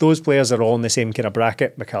if those players are all in the same kind of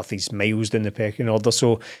bracket, McCarthy's miles down the pecking order.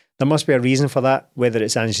 So there must be a reason for that, whether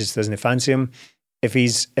it's Ange just doesn't fancy him.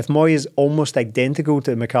 If Moy is almost identical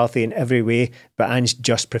to McCarthy in every way, but Ange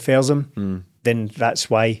just prefers him, then that's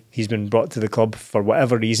why he's been brought to the club for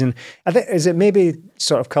whatever reason. I think, is it maybe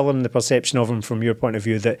sort of colouring the perception of him from your point of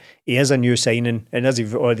view that he is a new signing, and as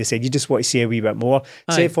you've already said, you just want to see a wee bit more.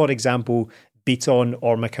 Aye. Say, for example, Beaton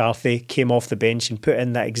or McCarthy came off the bench and put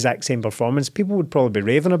in that exact same performance, people would probably be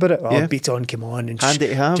raving about it. Oh, Beaton came on and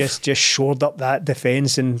just shored up that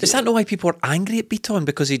defence. And is that not why people are angry at Beaton?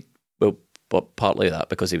 Because but partly that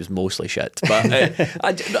because he was mostly shit. But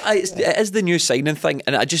it is the new signing thing,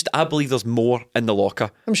 and I believe there's more in the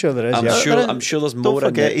locker. I'm sure there is. I'm sure there's more. Don't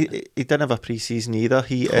forget, he didn't have a pre-season either.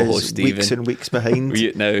 He is Stephen. Weeks and weeks behind.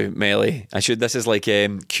 Now, Melly, this is like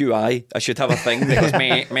QI. I should have a thing that goes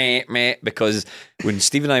meh, because when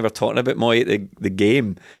Steve and I were talking about Moy at the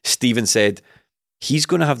game, Stephen said he's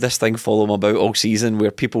going to have this thing follow him about all season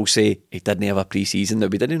where people say he didn't have a pre-season. Now,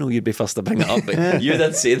 we didn't know you'd be first to bring it up, but you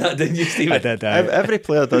did say that, didn't you, Stephen? I did. Every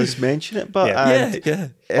player does mention it, but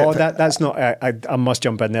that's not. I must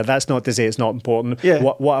jump in there. That's not to say it's not important. Yeah.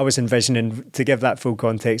 What I was envisioning, to give that full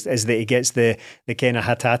context, is that he gets the kind of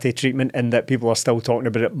Hatate treatment, and that people are still talking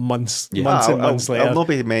about it months and months later. I'll not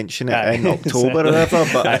be mentioning it in October or whatever,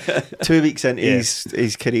 but 2 weeks into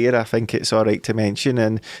his career, I think it's all right to mention,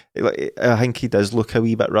 and I think he does look a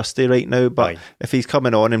wee bit rusty right now, but if he's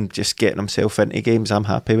coming on and just getting himself into games, I'm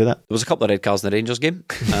happy with it. There was a couple of red cards in the Rangers game,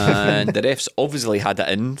 and the refs obviously had it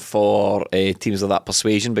in for teams of that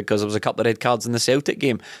persuasion, because there was a couple of red cards in the Celtic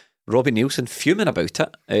game. Robbie Nielsen fuming about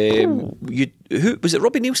it. Who was it?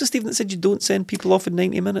 Robbie Nielsen, Stephen, that said you don't send people off in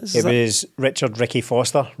 90 minutes? It was Ricky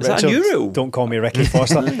Foster. Is that a new rule? Don't call me Ricky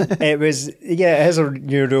Foster. It is a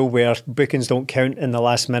new rule where bookings don't count in the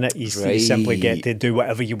last minute. You simply get to do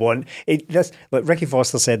whatever you want. Ricky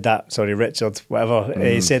Foster said that. Sorry, Richard, whatever.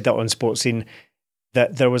 He said that on Sports Scene,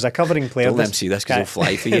 that there was a covering player. Don't let him see this because he'll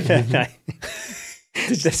fly for you.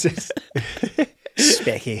 This is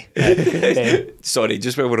specky. Sorry,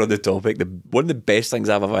 just while we're on the topic, one of the best things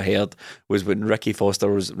I've ever heard was when Richard Foster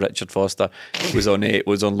was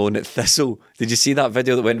on loan at Thistle. Did you see that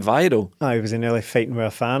video that went viral? Oh, he was nearly fighting with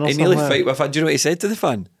a fan or something. He nearly fight with a fan. Do you know what he said to the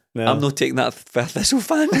fan? No. I'm not taking that for a Thistle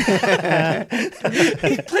fan.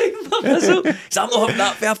 He's playing for Thistle. I'm not having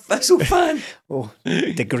that for a Thistle fan. Oh,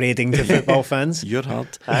 degrading to football fans. You're hard.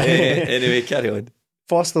 Anyway, carry on.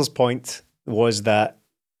 Foster's point was that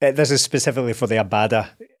this is specifically for the Abada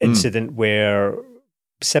incident where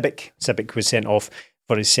Sibic was sent off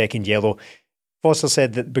for his second yellow. Foster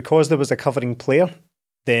said that because there was a covering player,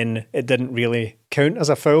 then it didn't really count as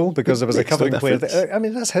a foul because there was a covering player. I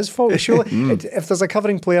mean, that's his fault. Surely, if there's a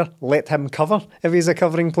covering player, let him cover. If he's a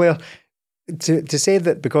covering player, to say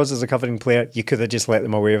that because there's a covering player, you could have just let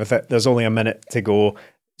them away with it. There's only a minute to go,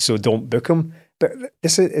 so don't book him. But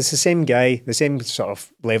it's the same guy, the same sort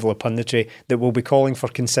of level of punditry that will be calling for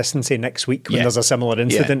consistency next week when there's a similar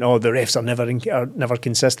incident. Oh, the refs are never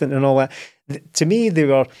consistent and all that. To me, there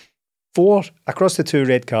were 4 across the 2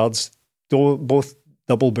 red cards, both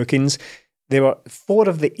double bookings. They were 4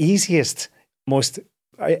 of the easiest, most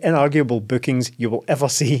inarguable bookings you will ever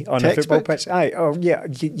see on a football pitch.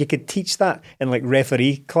 You could teach that in like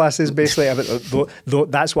referee classes, basically. About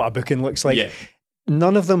that's what a booking looks like. Yeah.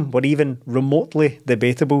 None of them were even remotely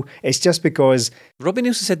debatable. It's just because Robbie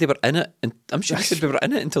Nielsen said they were in it, and I'm sure he said we were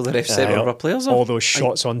in it until the ref said one of our players off. All those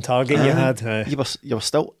shots on target you had. You were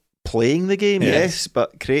still playing the game, yes,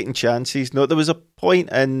 but creating chances. No, there was a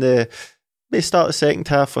point in the start of the second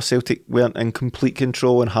half where Celtic weren't in complete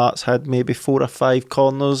control, and Hearts had maybe 4 or 5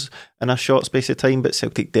 corners in a short space of time, but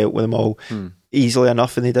Celtic dealt with them all easily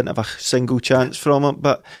enough and they didn't have a single chance from it.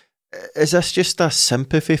 But is this just a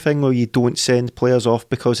sympathy thing where you don't send players off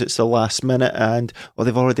because it's the last minute or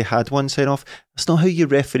they've already had one sent off? That's not how you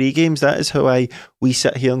referee games. That is how we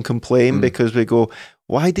sit here and complain because we go,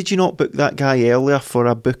 why did you not book that guy earlier for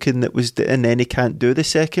a booking that was, and then he can't do the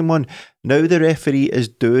second one? Now the referee is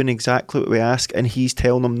doing exactly what we ask and he's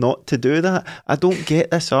telling them not to do that. I don't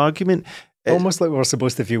get this argument. Almost like we're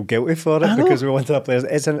supposed to feel guilty for it because we wanted our players.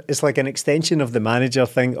 It's like an extension of the manager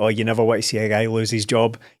thing. Oh, you never want to see a guy lose his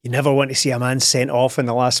job. You never want to see a man sent off in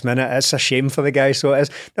the last minute. It's a shame for the guy. So it is.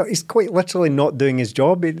 No, he's quite literally not doing his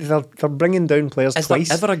job. They're bringing down players twice.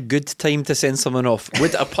 Is there ever a good time to send someone off?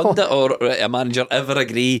 Would a pundit or a manager ever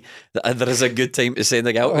agree that there is a good time to send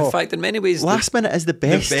a guy out? In fact, in many ways, last minute is the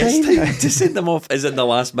best time to send them off is in the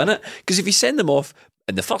last minute. Because if you send them off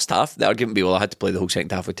in the first half, the argument would be, well, I had to play the whole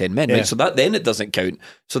second half with 10 men, right? So that then it doesn't count.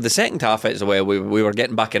 So the second half, it's we were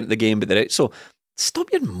getting back into the game, but so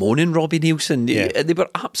stop your moaning, Robbie Neilson. They were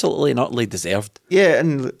absolutely and utterly deserved. Yeah,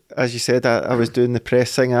 and as you said, I was doing the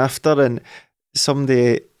press thing after, and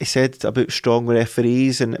somebody said about strong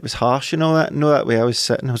referees, and it was harsh and all that. No, that way I was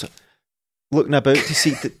sitting, I was looking about to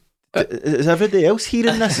see is everybody else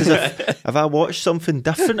hearing this? Have I watched something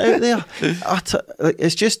different out there?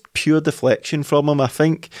 It's just pure deflection from him. I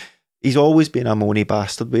think he's always been a moany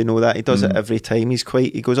bastard. We know that. He does it every time.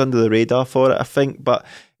 He goes under the radar for it, I think. But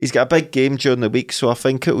he's got a big game during the week, so I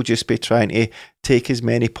think it will just be trying to take as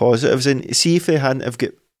many positives and see if they hadn't have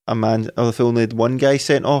got a man, or if they only had one guy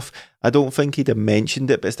sent off. I don't think he'd have mentioned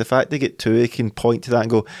it, but it's the fact they get two, he can point to that and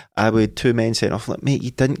go, we had 2 men sent off. Like, mate, you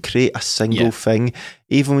didn't create a single thing.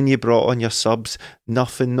 Even when you brought on your subs,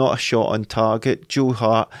 nothing, not a shot on target. Joe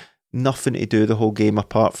Hart, nothing to do the whole game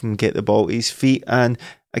apart from get the ball at his feet. And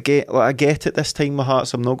I get it this time with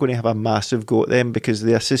Hearts. I'm not going to have a massive go at them because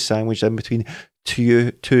this is sandwiched in between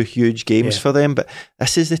two huge games for them. But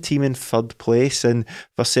this is the team in third place, and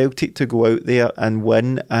for Celtic to go out there and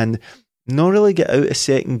win and not really get out of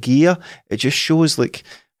second gear, it just shows like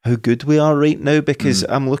how good we are right now. Because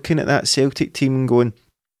I'm looking at that Celtic team and going,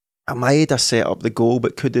 Maeda set up the goal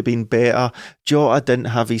but could have been better. Jota didn't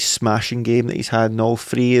have his smashing game that he's had in all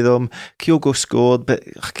three of them. Kyogo scored but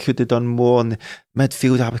could have done more in the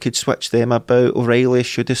midfield. We could switch them about. O'Reilly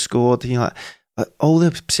should have scored. You know, like all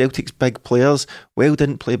the Celtic's big players,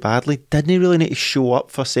 didn't play badly. Didn't really need to show up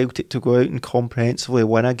for Celtic to go out and comprehensively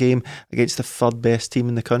win a game against the third best team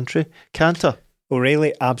in the country. Cantor.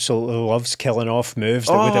 O'Reilly absolutely loves killing off moves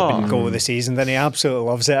that would have been goal of the season. Then he absolutely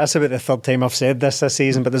loves it. That's about the third time I've said this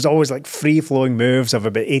season, but there's always like free-flowing moves of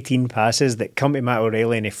about 18 passes that come to Matt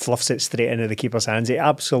O'Reilly and he fluffs it straight into the keeper's hands. He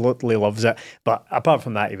absolutely loves it. But apart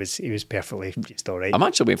from that, he was perfectly just all right. I'm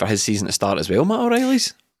actually waiting for his season to start as well, Matt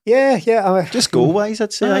O'Reilly's. Yeah. Just goal-wise,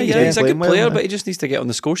 I'd say. He's a good player, but he just needs to get on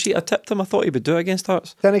the score sheet. I tipped him. I thought he would do it against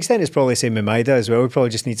Hearts. To an extent, it's probably the same with Maeda as well. He probably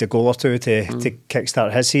just needs a goal or two to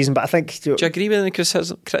kickstart his season. But I think... Do you agree with any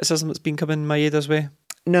criticism that's been coming Maeda's way?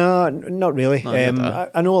 No, not really.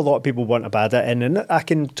 I know a lot of people want to bad it in, and I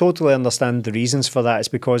can totally understand the reasons for that. It's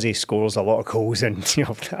because he scores a lot of goals, and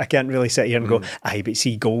I can't really sit here and go, but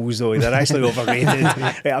see, goals though, they're actually overrated.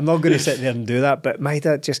 I'm not going to sit there and do that, but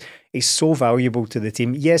Maeda he's so valuable to the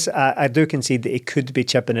team. Yes, I do concede that he could be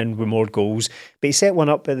chipping in with more goals, but he set one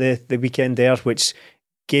up at the weekend there, which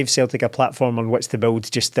gave Celtic a platform on which to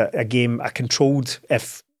build just a game, a controlled,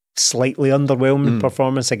 if slightly underwhelming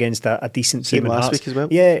performance against a decent team last week as well.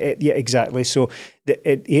 Yeah, exactly. So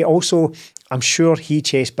he also, I'm sure he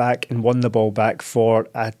chased back and won the ball back for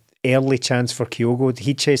a early chance for Kyogo.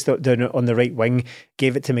 He chased it down on the right wing,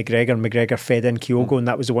 gave it to McGregor, and McGregor fed in Kyogo, and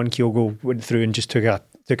that was the one Kyogo went through and just took a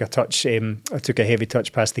touch, took a heavy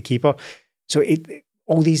touch past the keeper. So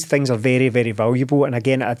all these things are very, very valuable. And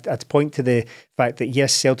again, I'd point to the fact that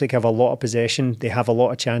yes, Celtic have a lot of possession, they have a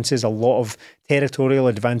lot of chances, a lot of territorial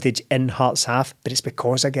advantage in Hearts' half, but it's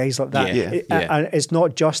because of guys like that. And it's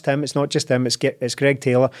not just him, it's Greg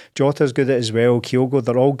Taylor. Jota's good at it as well, Kyogo,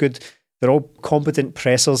 they're all good, they're all competent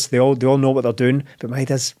pressers, they all know what they're doing, but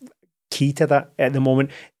Maeda's key to that at the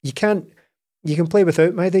moment. You can play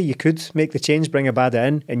without Maeda, you could make the change, bring Abada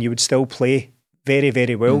in, and you would still play very,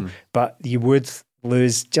 very well, but you would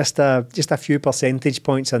lose just a few percentage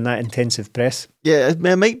points on that intensive press. Yeah, it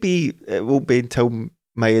won't be until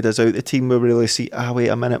Maeda's out the team we'll really see, wait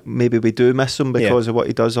a minute, maybe we do miss him because of what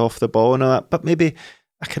he does off the ball and all that. But maybe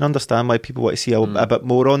I can understand why people want to see a bit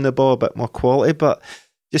more on the ball, a bit more quality. But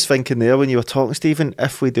just thinking there when you were talking, Stephen,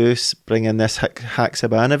 if we do bring in this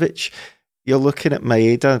Haksabanovic, you're looking at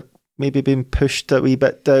Maeda maybe being pushed a wee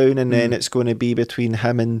bit down, and then it's going to be between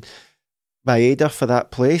him and Maeda for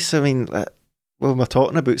that place. I mean, when we're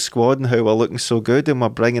talking about squad and how we're looking so good, and we're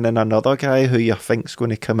bringing in another guy who you think's going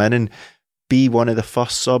to come in and be one of the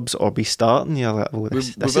first subs or be starting, you're like, oh, this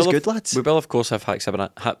is good, lads. We will, of course, have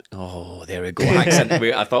oh, there we go.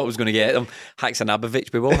 I thought I was going to get him.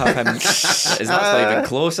 Haksanabovic, we will have him. Is that not even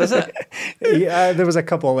close, is it? Yeah, there was a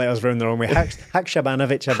couple of letters round the wrong way.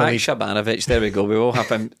 Hakshabanovic, I believe. Hakshabanovic, there we go. We will have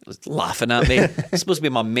him laughing at me. He's supposed to be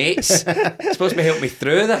my mates. He's supposed to be helping me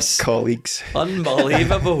through this. Colleagues.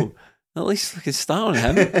 Unbelievable. At least we can start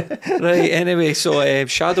on him. Right, anyway, so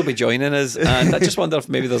Shad will be joining us, and I just wonder if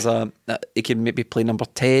maybe there's he can maybe play number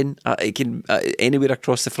 10, he can anywhere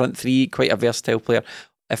across the front three, quite a versatile player,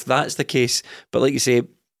 if that's the case. But like you say,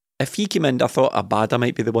 if he came in, I thought Abada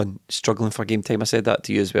might be the one struggling for game time. I said that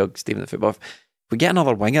to you as well, Stephen, at Football. If we get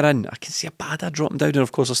another winger in, I can see Abada dropping down, and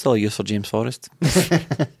of course there's still a use for James Forrest.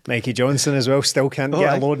 Mikey Johnson as well, still can't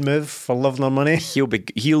get a load move for love nor money. He'll be.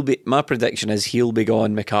 My prediction is he'll be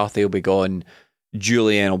gone. McCarthy will be gone.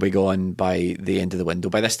 Julian will be gone by the end of the window.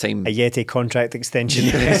 By this time, a Yeti contract extension,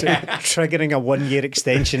 triggering a 1-year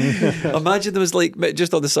extension. Imagine there was like,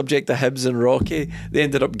 just on the subject of Hibs and Rocky, they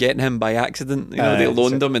ended up getting him by accident. They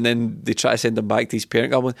loaned him and then they try to send him back to his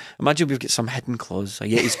parent company. Imagine we've got some hidden clause, a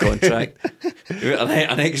Yeti's contract,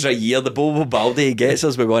 an extra year. The Bobo Baldi gets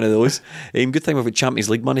us with one of those. Good thing we've got Champions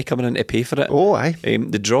League money coming in to pay for it. Oh, aye.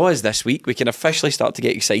 The draw is this week. We can officially start to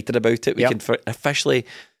get excited about it. We can officially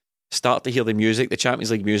start to hear the music, the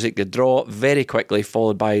Champions League music, the draw very quickly,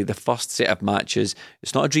 followed by the first set of matches.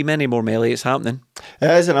 It's not a dream anymore, Melly. It's happening. It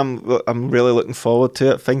is, and I'm really looking forward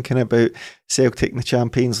to it. Thinking about Celtic in the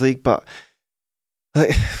Champions League, but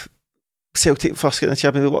like Celtic first getting the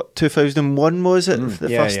Champions League, what, 2001 was it the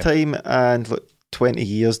first time, and look, 20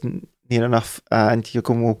 years near enough, and you're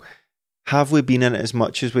going, well, have we been in it as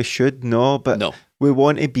much as we should? No, but no. We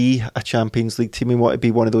want to be a Champions League team. We want to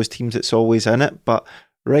be one of those teams that's always in it, but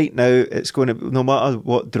right now, it's going to, no matter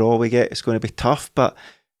what draw we get, it's going to be tough. But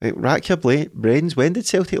rack your brains. When did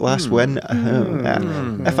Celtic last win?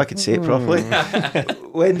 If I could say it properly,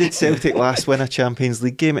 when did Celtic last win a Champions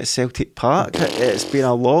League game at Celtic Park? It's been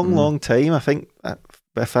a long time. I think,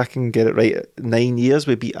 if I can get it right, 9 years.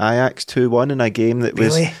 We beat Ajax 2-1 in a game that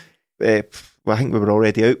was. Really? I think we were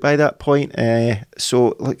already out by that point.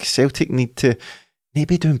 So, like, Celtic need to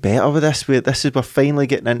maybe doing better with this. We're finally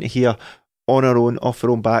getting into here on our own, off our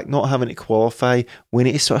own back, not having to qualify. We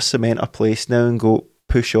need to sort of cement our place now and go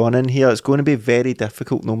push on in here. It's going to be very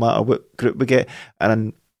difficult no matter what group we get.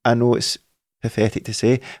 And I know it's pathetic to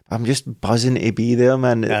say, but I'm just buzzing to be there,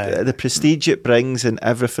 man. The prestige it brings and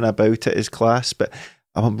everything about it is class, but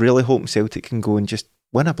I'm really hoping Celtic can go and just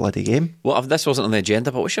win a bloody game. Well, if this wasn't on the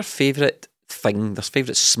agenda, but what's your favourite thing, this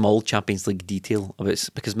favourite small Champions League detail of it?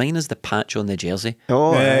 Because mine is the patch on the jersey.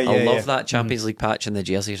 Oh, I love that Champions League patch on the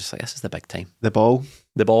jersey. You're just like, this is the big time. The ball.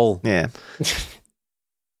 Yeah.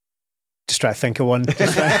 Just try to think of one. There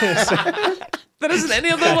isn't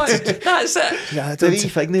any other one. That's it. Yeah, the wee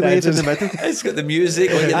thing they wave in the middle. It's got the music.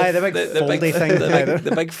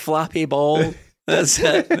 The big flappy ball. That's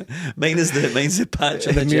it. Mine's the patch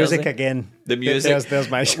on the music jersey. Again. The music. There's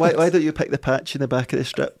my why don't you pick the patch in the back of the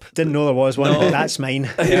strip? Didn't know there was one, but that's mine.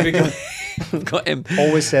 Here we go. I've got him.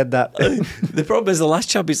 Always said that. The problem is the last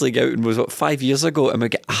Champions League outing was 5 years ago, and we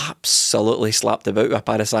get absolutely slapped about by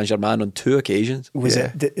Paris Saint-Germain on 2 occasions. Was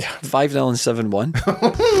it 5-0 and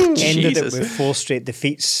 7-1? Ended it with 4 straight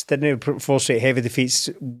defeats, didn't it? 4 straight heavy defeats.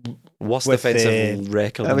 Worst defensive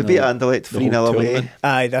record. We beat Anderlecht 3-0 away.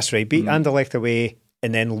 Aye, that's right. Beat Anderlecht away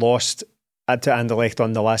and then lost to Anderlecht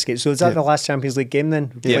on the last game. So is that the last Champions League game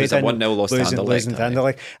then? Yeah, it was a 1-0 loss to Anderlecht. Losing to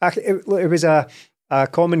Anderlecht. Actually, it was a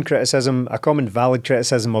common criticism, a common valid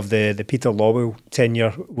criticism of the Peter Lawwell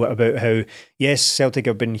tenure about how, yes, Celtic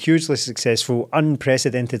have been hugely successful,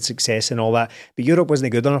 unprecedented success and all that, but Europe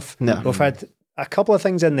wasn't good enough. No. We've had a couple of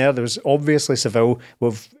things in there. There was obviously Seville.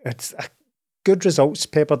 It's good results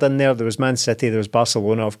peppered in there. There was Man City, there was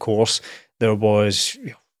Barcelona, of course. There was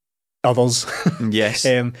others. Yes.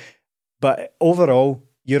 But overall,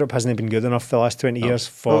 Europe hasn't been good enough for the last 20 years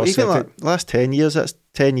for even Celtic. Last 10 years, that's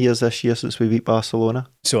 10 years this year since we beat Barcelona.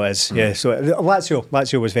 So it is, yeah. So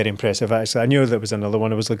Lazio was very impressive, actually. I knew there was another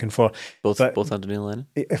one I was looking for. Both under Neil Lennon.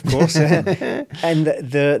 Of course. And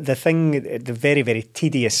the thing, the very, very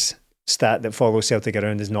tedious stat that follows Celtic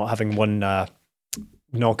around is not having won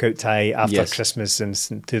knockout tie after Christmas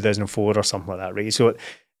since 2004 or something like that, right? So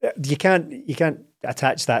you can't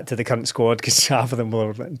attach that to the current squad because half of them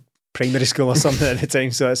were in primary school or something at the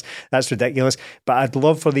time, so that's ridiculous. But I'd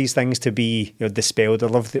love for these things to be dispelled.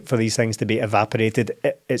 I'd love for these things to be evaporated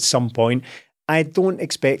at some point. I don't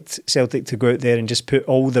expect Celtic to go out there and just put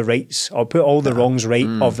all the rights or put all the wrongs right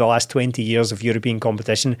of the last 20 years of European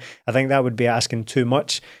competition. I think that would be asking too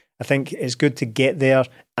much. I think it's good to get there.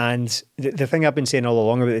 And the thing I've been saying all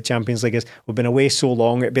along about the Champions League is we've been away so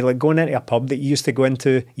long. It'd be like going into a pub that you used to go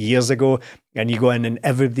into years ago, and you go in and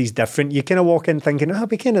everybody's different. You kind of walk in thinking, it'll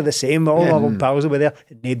be kind of the same. All our old pals will be there.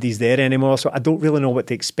 Nobody's there anymore. So I don't really know what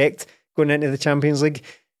to expect going into the Champions League.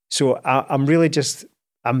 So I'm really just...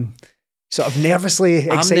 I'm sort of nervously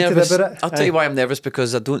excited about it. I'll tell you why I'm nervous,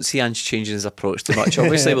 because I don't see Ange changing his approach too much.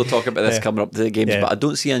 Obviously, we'll talk about this coming up to the games, but I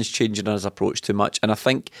don't see Ange changing his approach too much. And I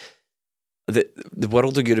think that the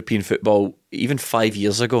world of European football, even 5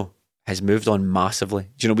 years ago, has moved on massively.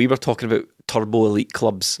 Do you know, we were talking about turbo elite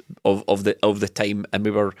clubs of the time, and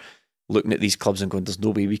we were looking at these clubs and going, there's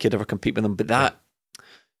no way we could ever compete with them. But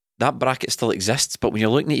that bracket still exists. But when you're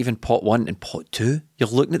looking at even pot 1 and pot 2, you're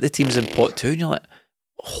looking at the teams in pot 2 and you're like,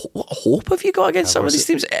 what hope have you got against some of these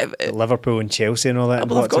teams? Liverpool and Chelsea and all that.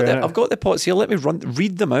 Well, I've got the pots here. Let me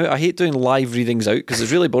read them out. I hate doing live readings out because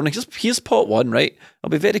it's really boring. Here's pot 1, right?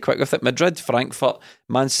 I'll be very quick with it. Madrid, Frankfurt,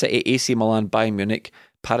 Man City, AC Milan, Bayern Munich,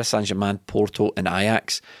 Paris Saint-Germain, Porto and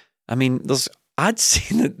Ajax. I mean, I'd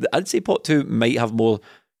say pot 2 might have more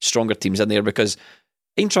stronger teams in there, because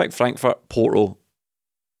Eintracht Frankfurt, Porto,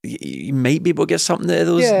 you might be able to get something out of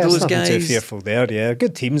those nothing guys. Too fearful there, yeah.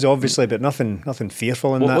 Good teams, obviously, but nothing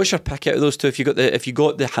fearful in that. What's your pick out of those two? If you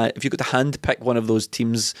got to hand pick one of those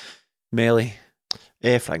teams, Melly.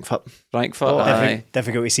 Frankfurt. Aye.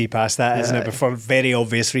 Difficult to see past that, isn't it? But for very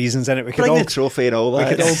obvious reasons, isn't it? We could bring all the trophy and all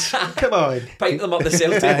that. Come on, pipe them up the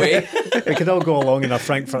Celtic way. We could all go along in our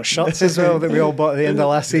Frankfurt shirts as well that we all bought at the end of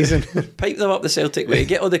last season. Pipe them up the Celtic way.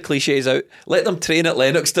 Get all the cliches out. Let them train at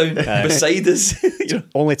Lennoxtown beside us.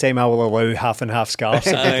 Only time I will allow half and half scarves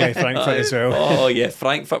if they play Frankfurt as well. Oh yeah,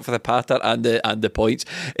 Frankfurt for the patter and the points.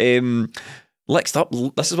 Next up,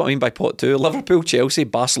 this is what I mean by pot 2. Liverpool, Chelsea,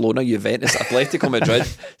 Barcelona, Juventus, Atletico Madrid,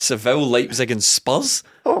 Seville, Leipzig and Spurs.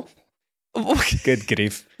 Oh. Good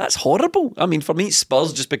grief. That's horrible. I mean, for me,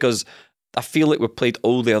 Spurs, just because I feel like we've played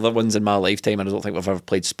all the other ones in my lifetime, and I don't think we've ever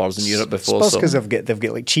played Spurs in Europe before. Spurs, because they've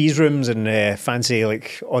got like cheese rooms and fancy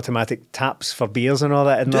like automatic taps for beers and all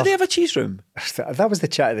that. Do they have a cheese room? That was the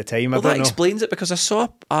chat at the time. Well, that explains it, because I saw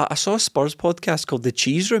a Spurs podcast called The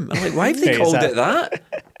Cheese Room. I'm like, why have they called it that?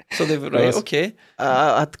 So they've okay.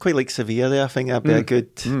 I'd quite like Sevilla there. I think that'd be a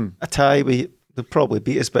good a tie. They'll probably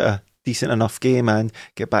beat us, but a decent enough game, and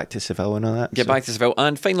get back to Seville and all that. Back to Seville.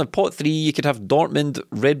 And finally, pot 3, you could have Dortmund,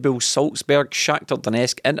 Red Bull Salzburg, Shakhtar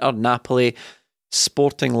Donetsk, Inter Napoli,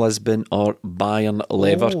 Sporting Lisbon or Bayern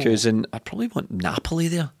Leverkusen. I'd probably want Napoli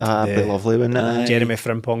there. That'd be lovely, wouldn't it? Jeremy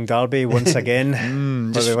Frimpong derby once again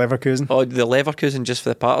for the Leverkusen. Oh, the Leverkusen just for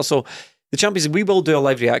the patter. So the Champions League, we will do a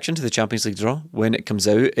live reaction to the Champions League draw when it comes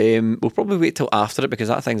out. We'll probably wait till after it, because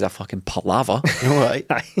that thing's a fucking palaver. Right.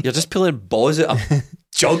 You're just pulling balls out of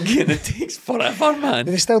jug and it takes forever, man.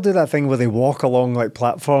 They still do that thing where they walk along like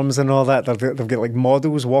platforms and all that. They've got like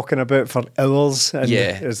models walking about for hours, and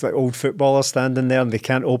there's like old footballers standing there and they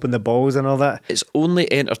can't open the balls and all that. It's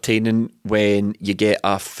only entertaining when you get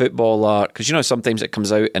a footballer, because you know sometimes it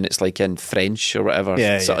comes out and it's like in French or whatever.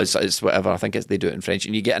 So it's whatever. I think they do it in French,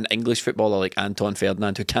 and you get an English footballer like Anton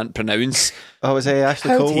Ferdinand who can't pronounce. Oh, was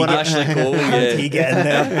Ashley Cole? Ashley Cole. How did he get in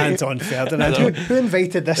there? Anton Ferdinand. Who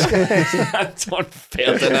invited this guy? Anton Ferdinand.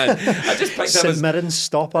 I just picked St. Mirren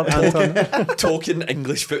stopper Anton. Token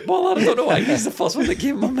English footballer. I don't know why he's the first one that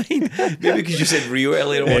came in my mind. Maybe because you said Rio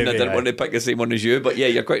earlier on, I didn't want to pick the same one as you. But yeah,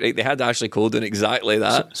 you're quite right. They had Ashley Cole doing exactly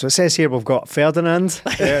that. So it says here we've got Ferdinand.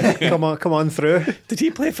 Come on through. Did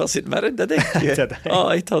he play for St. Mirren? Did he? Did he? Oh,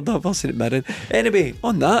 he turned up for St. Mirren. Anyway,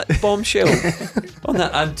 on that bombshell, on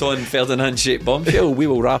that Anton Ferdinand shaped bombshell, we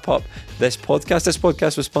will wrap up this podcast. This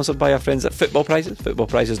podcast was sponsored by our friends at Football Prices,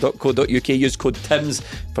 footballprices.co.uk. Use code TIMS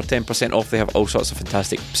for 10% off. They have all sorts of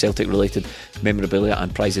fantastic Celtic related memorabilia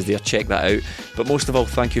and prizes there. Check that out. But most of all,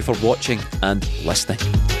 thank you for watching and listening.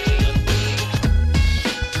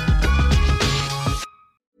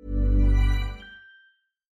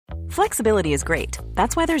 Flexibility is great.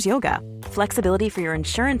 That's why there's yoga. Flexibility for your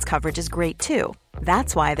insurance coverage is great too.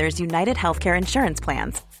 That's why there's United Healthcare Insurance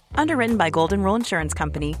Plans. Underwritten by Golden Rule Insurance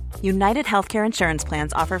Company, United Healthcare Insurance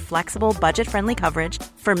Plans offer flexible, budget-friendly coverage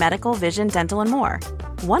for medical, vision, dental, and more.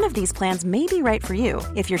 One of these plans may be right for you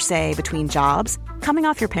if you're, say, between jobs, coming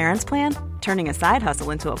off your parents' plan, turning a side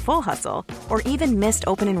hustle into a full hustle, or even missed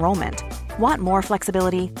open enrollment. Want more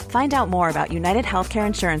flexibility? Find out more about United Healthcare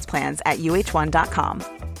Insurance Plans at uh1.com.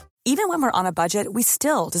 Even when we're on a budget, we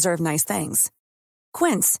still deserve nice things.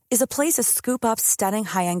 Quince is a place to scoop up stunning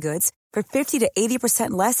high-end goods for 50 to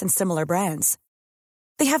 80% less than similar brands.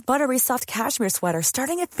 They have buttery soft cashmere sweaters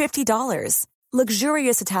starting at $50,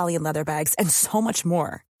 luxurious Italian leather bags, and so much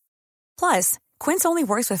more. Plus, Quince only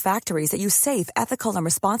works with factories that use safe, ethical, and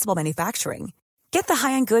responsible manufacturing. Get the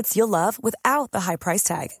high-end goods you'll love without the high price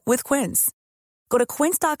tag with Quince. Go to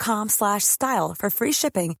quince.com/style for free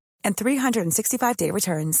shipping and 365-day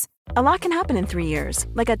returns. A lot can happen in 3 years,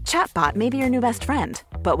 like a chatbot may be your new best friend.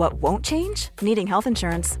 But what won't change? Needing health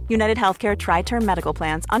insurance. United Healthcare Tri-Term Medical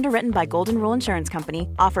Plans, underwritten by Golden Rule Insurance Company,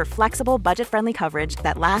 offer flexible, budget-friendly coverage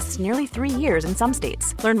that lasts nearly 3 years in some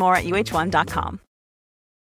states. Learn more at uh1.com.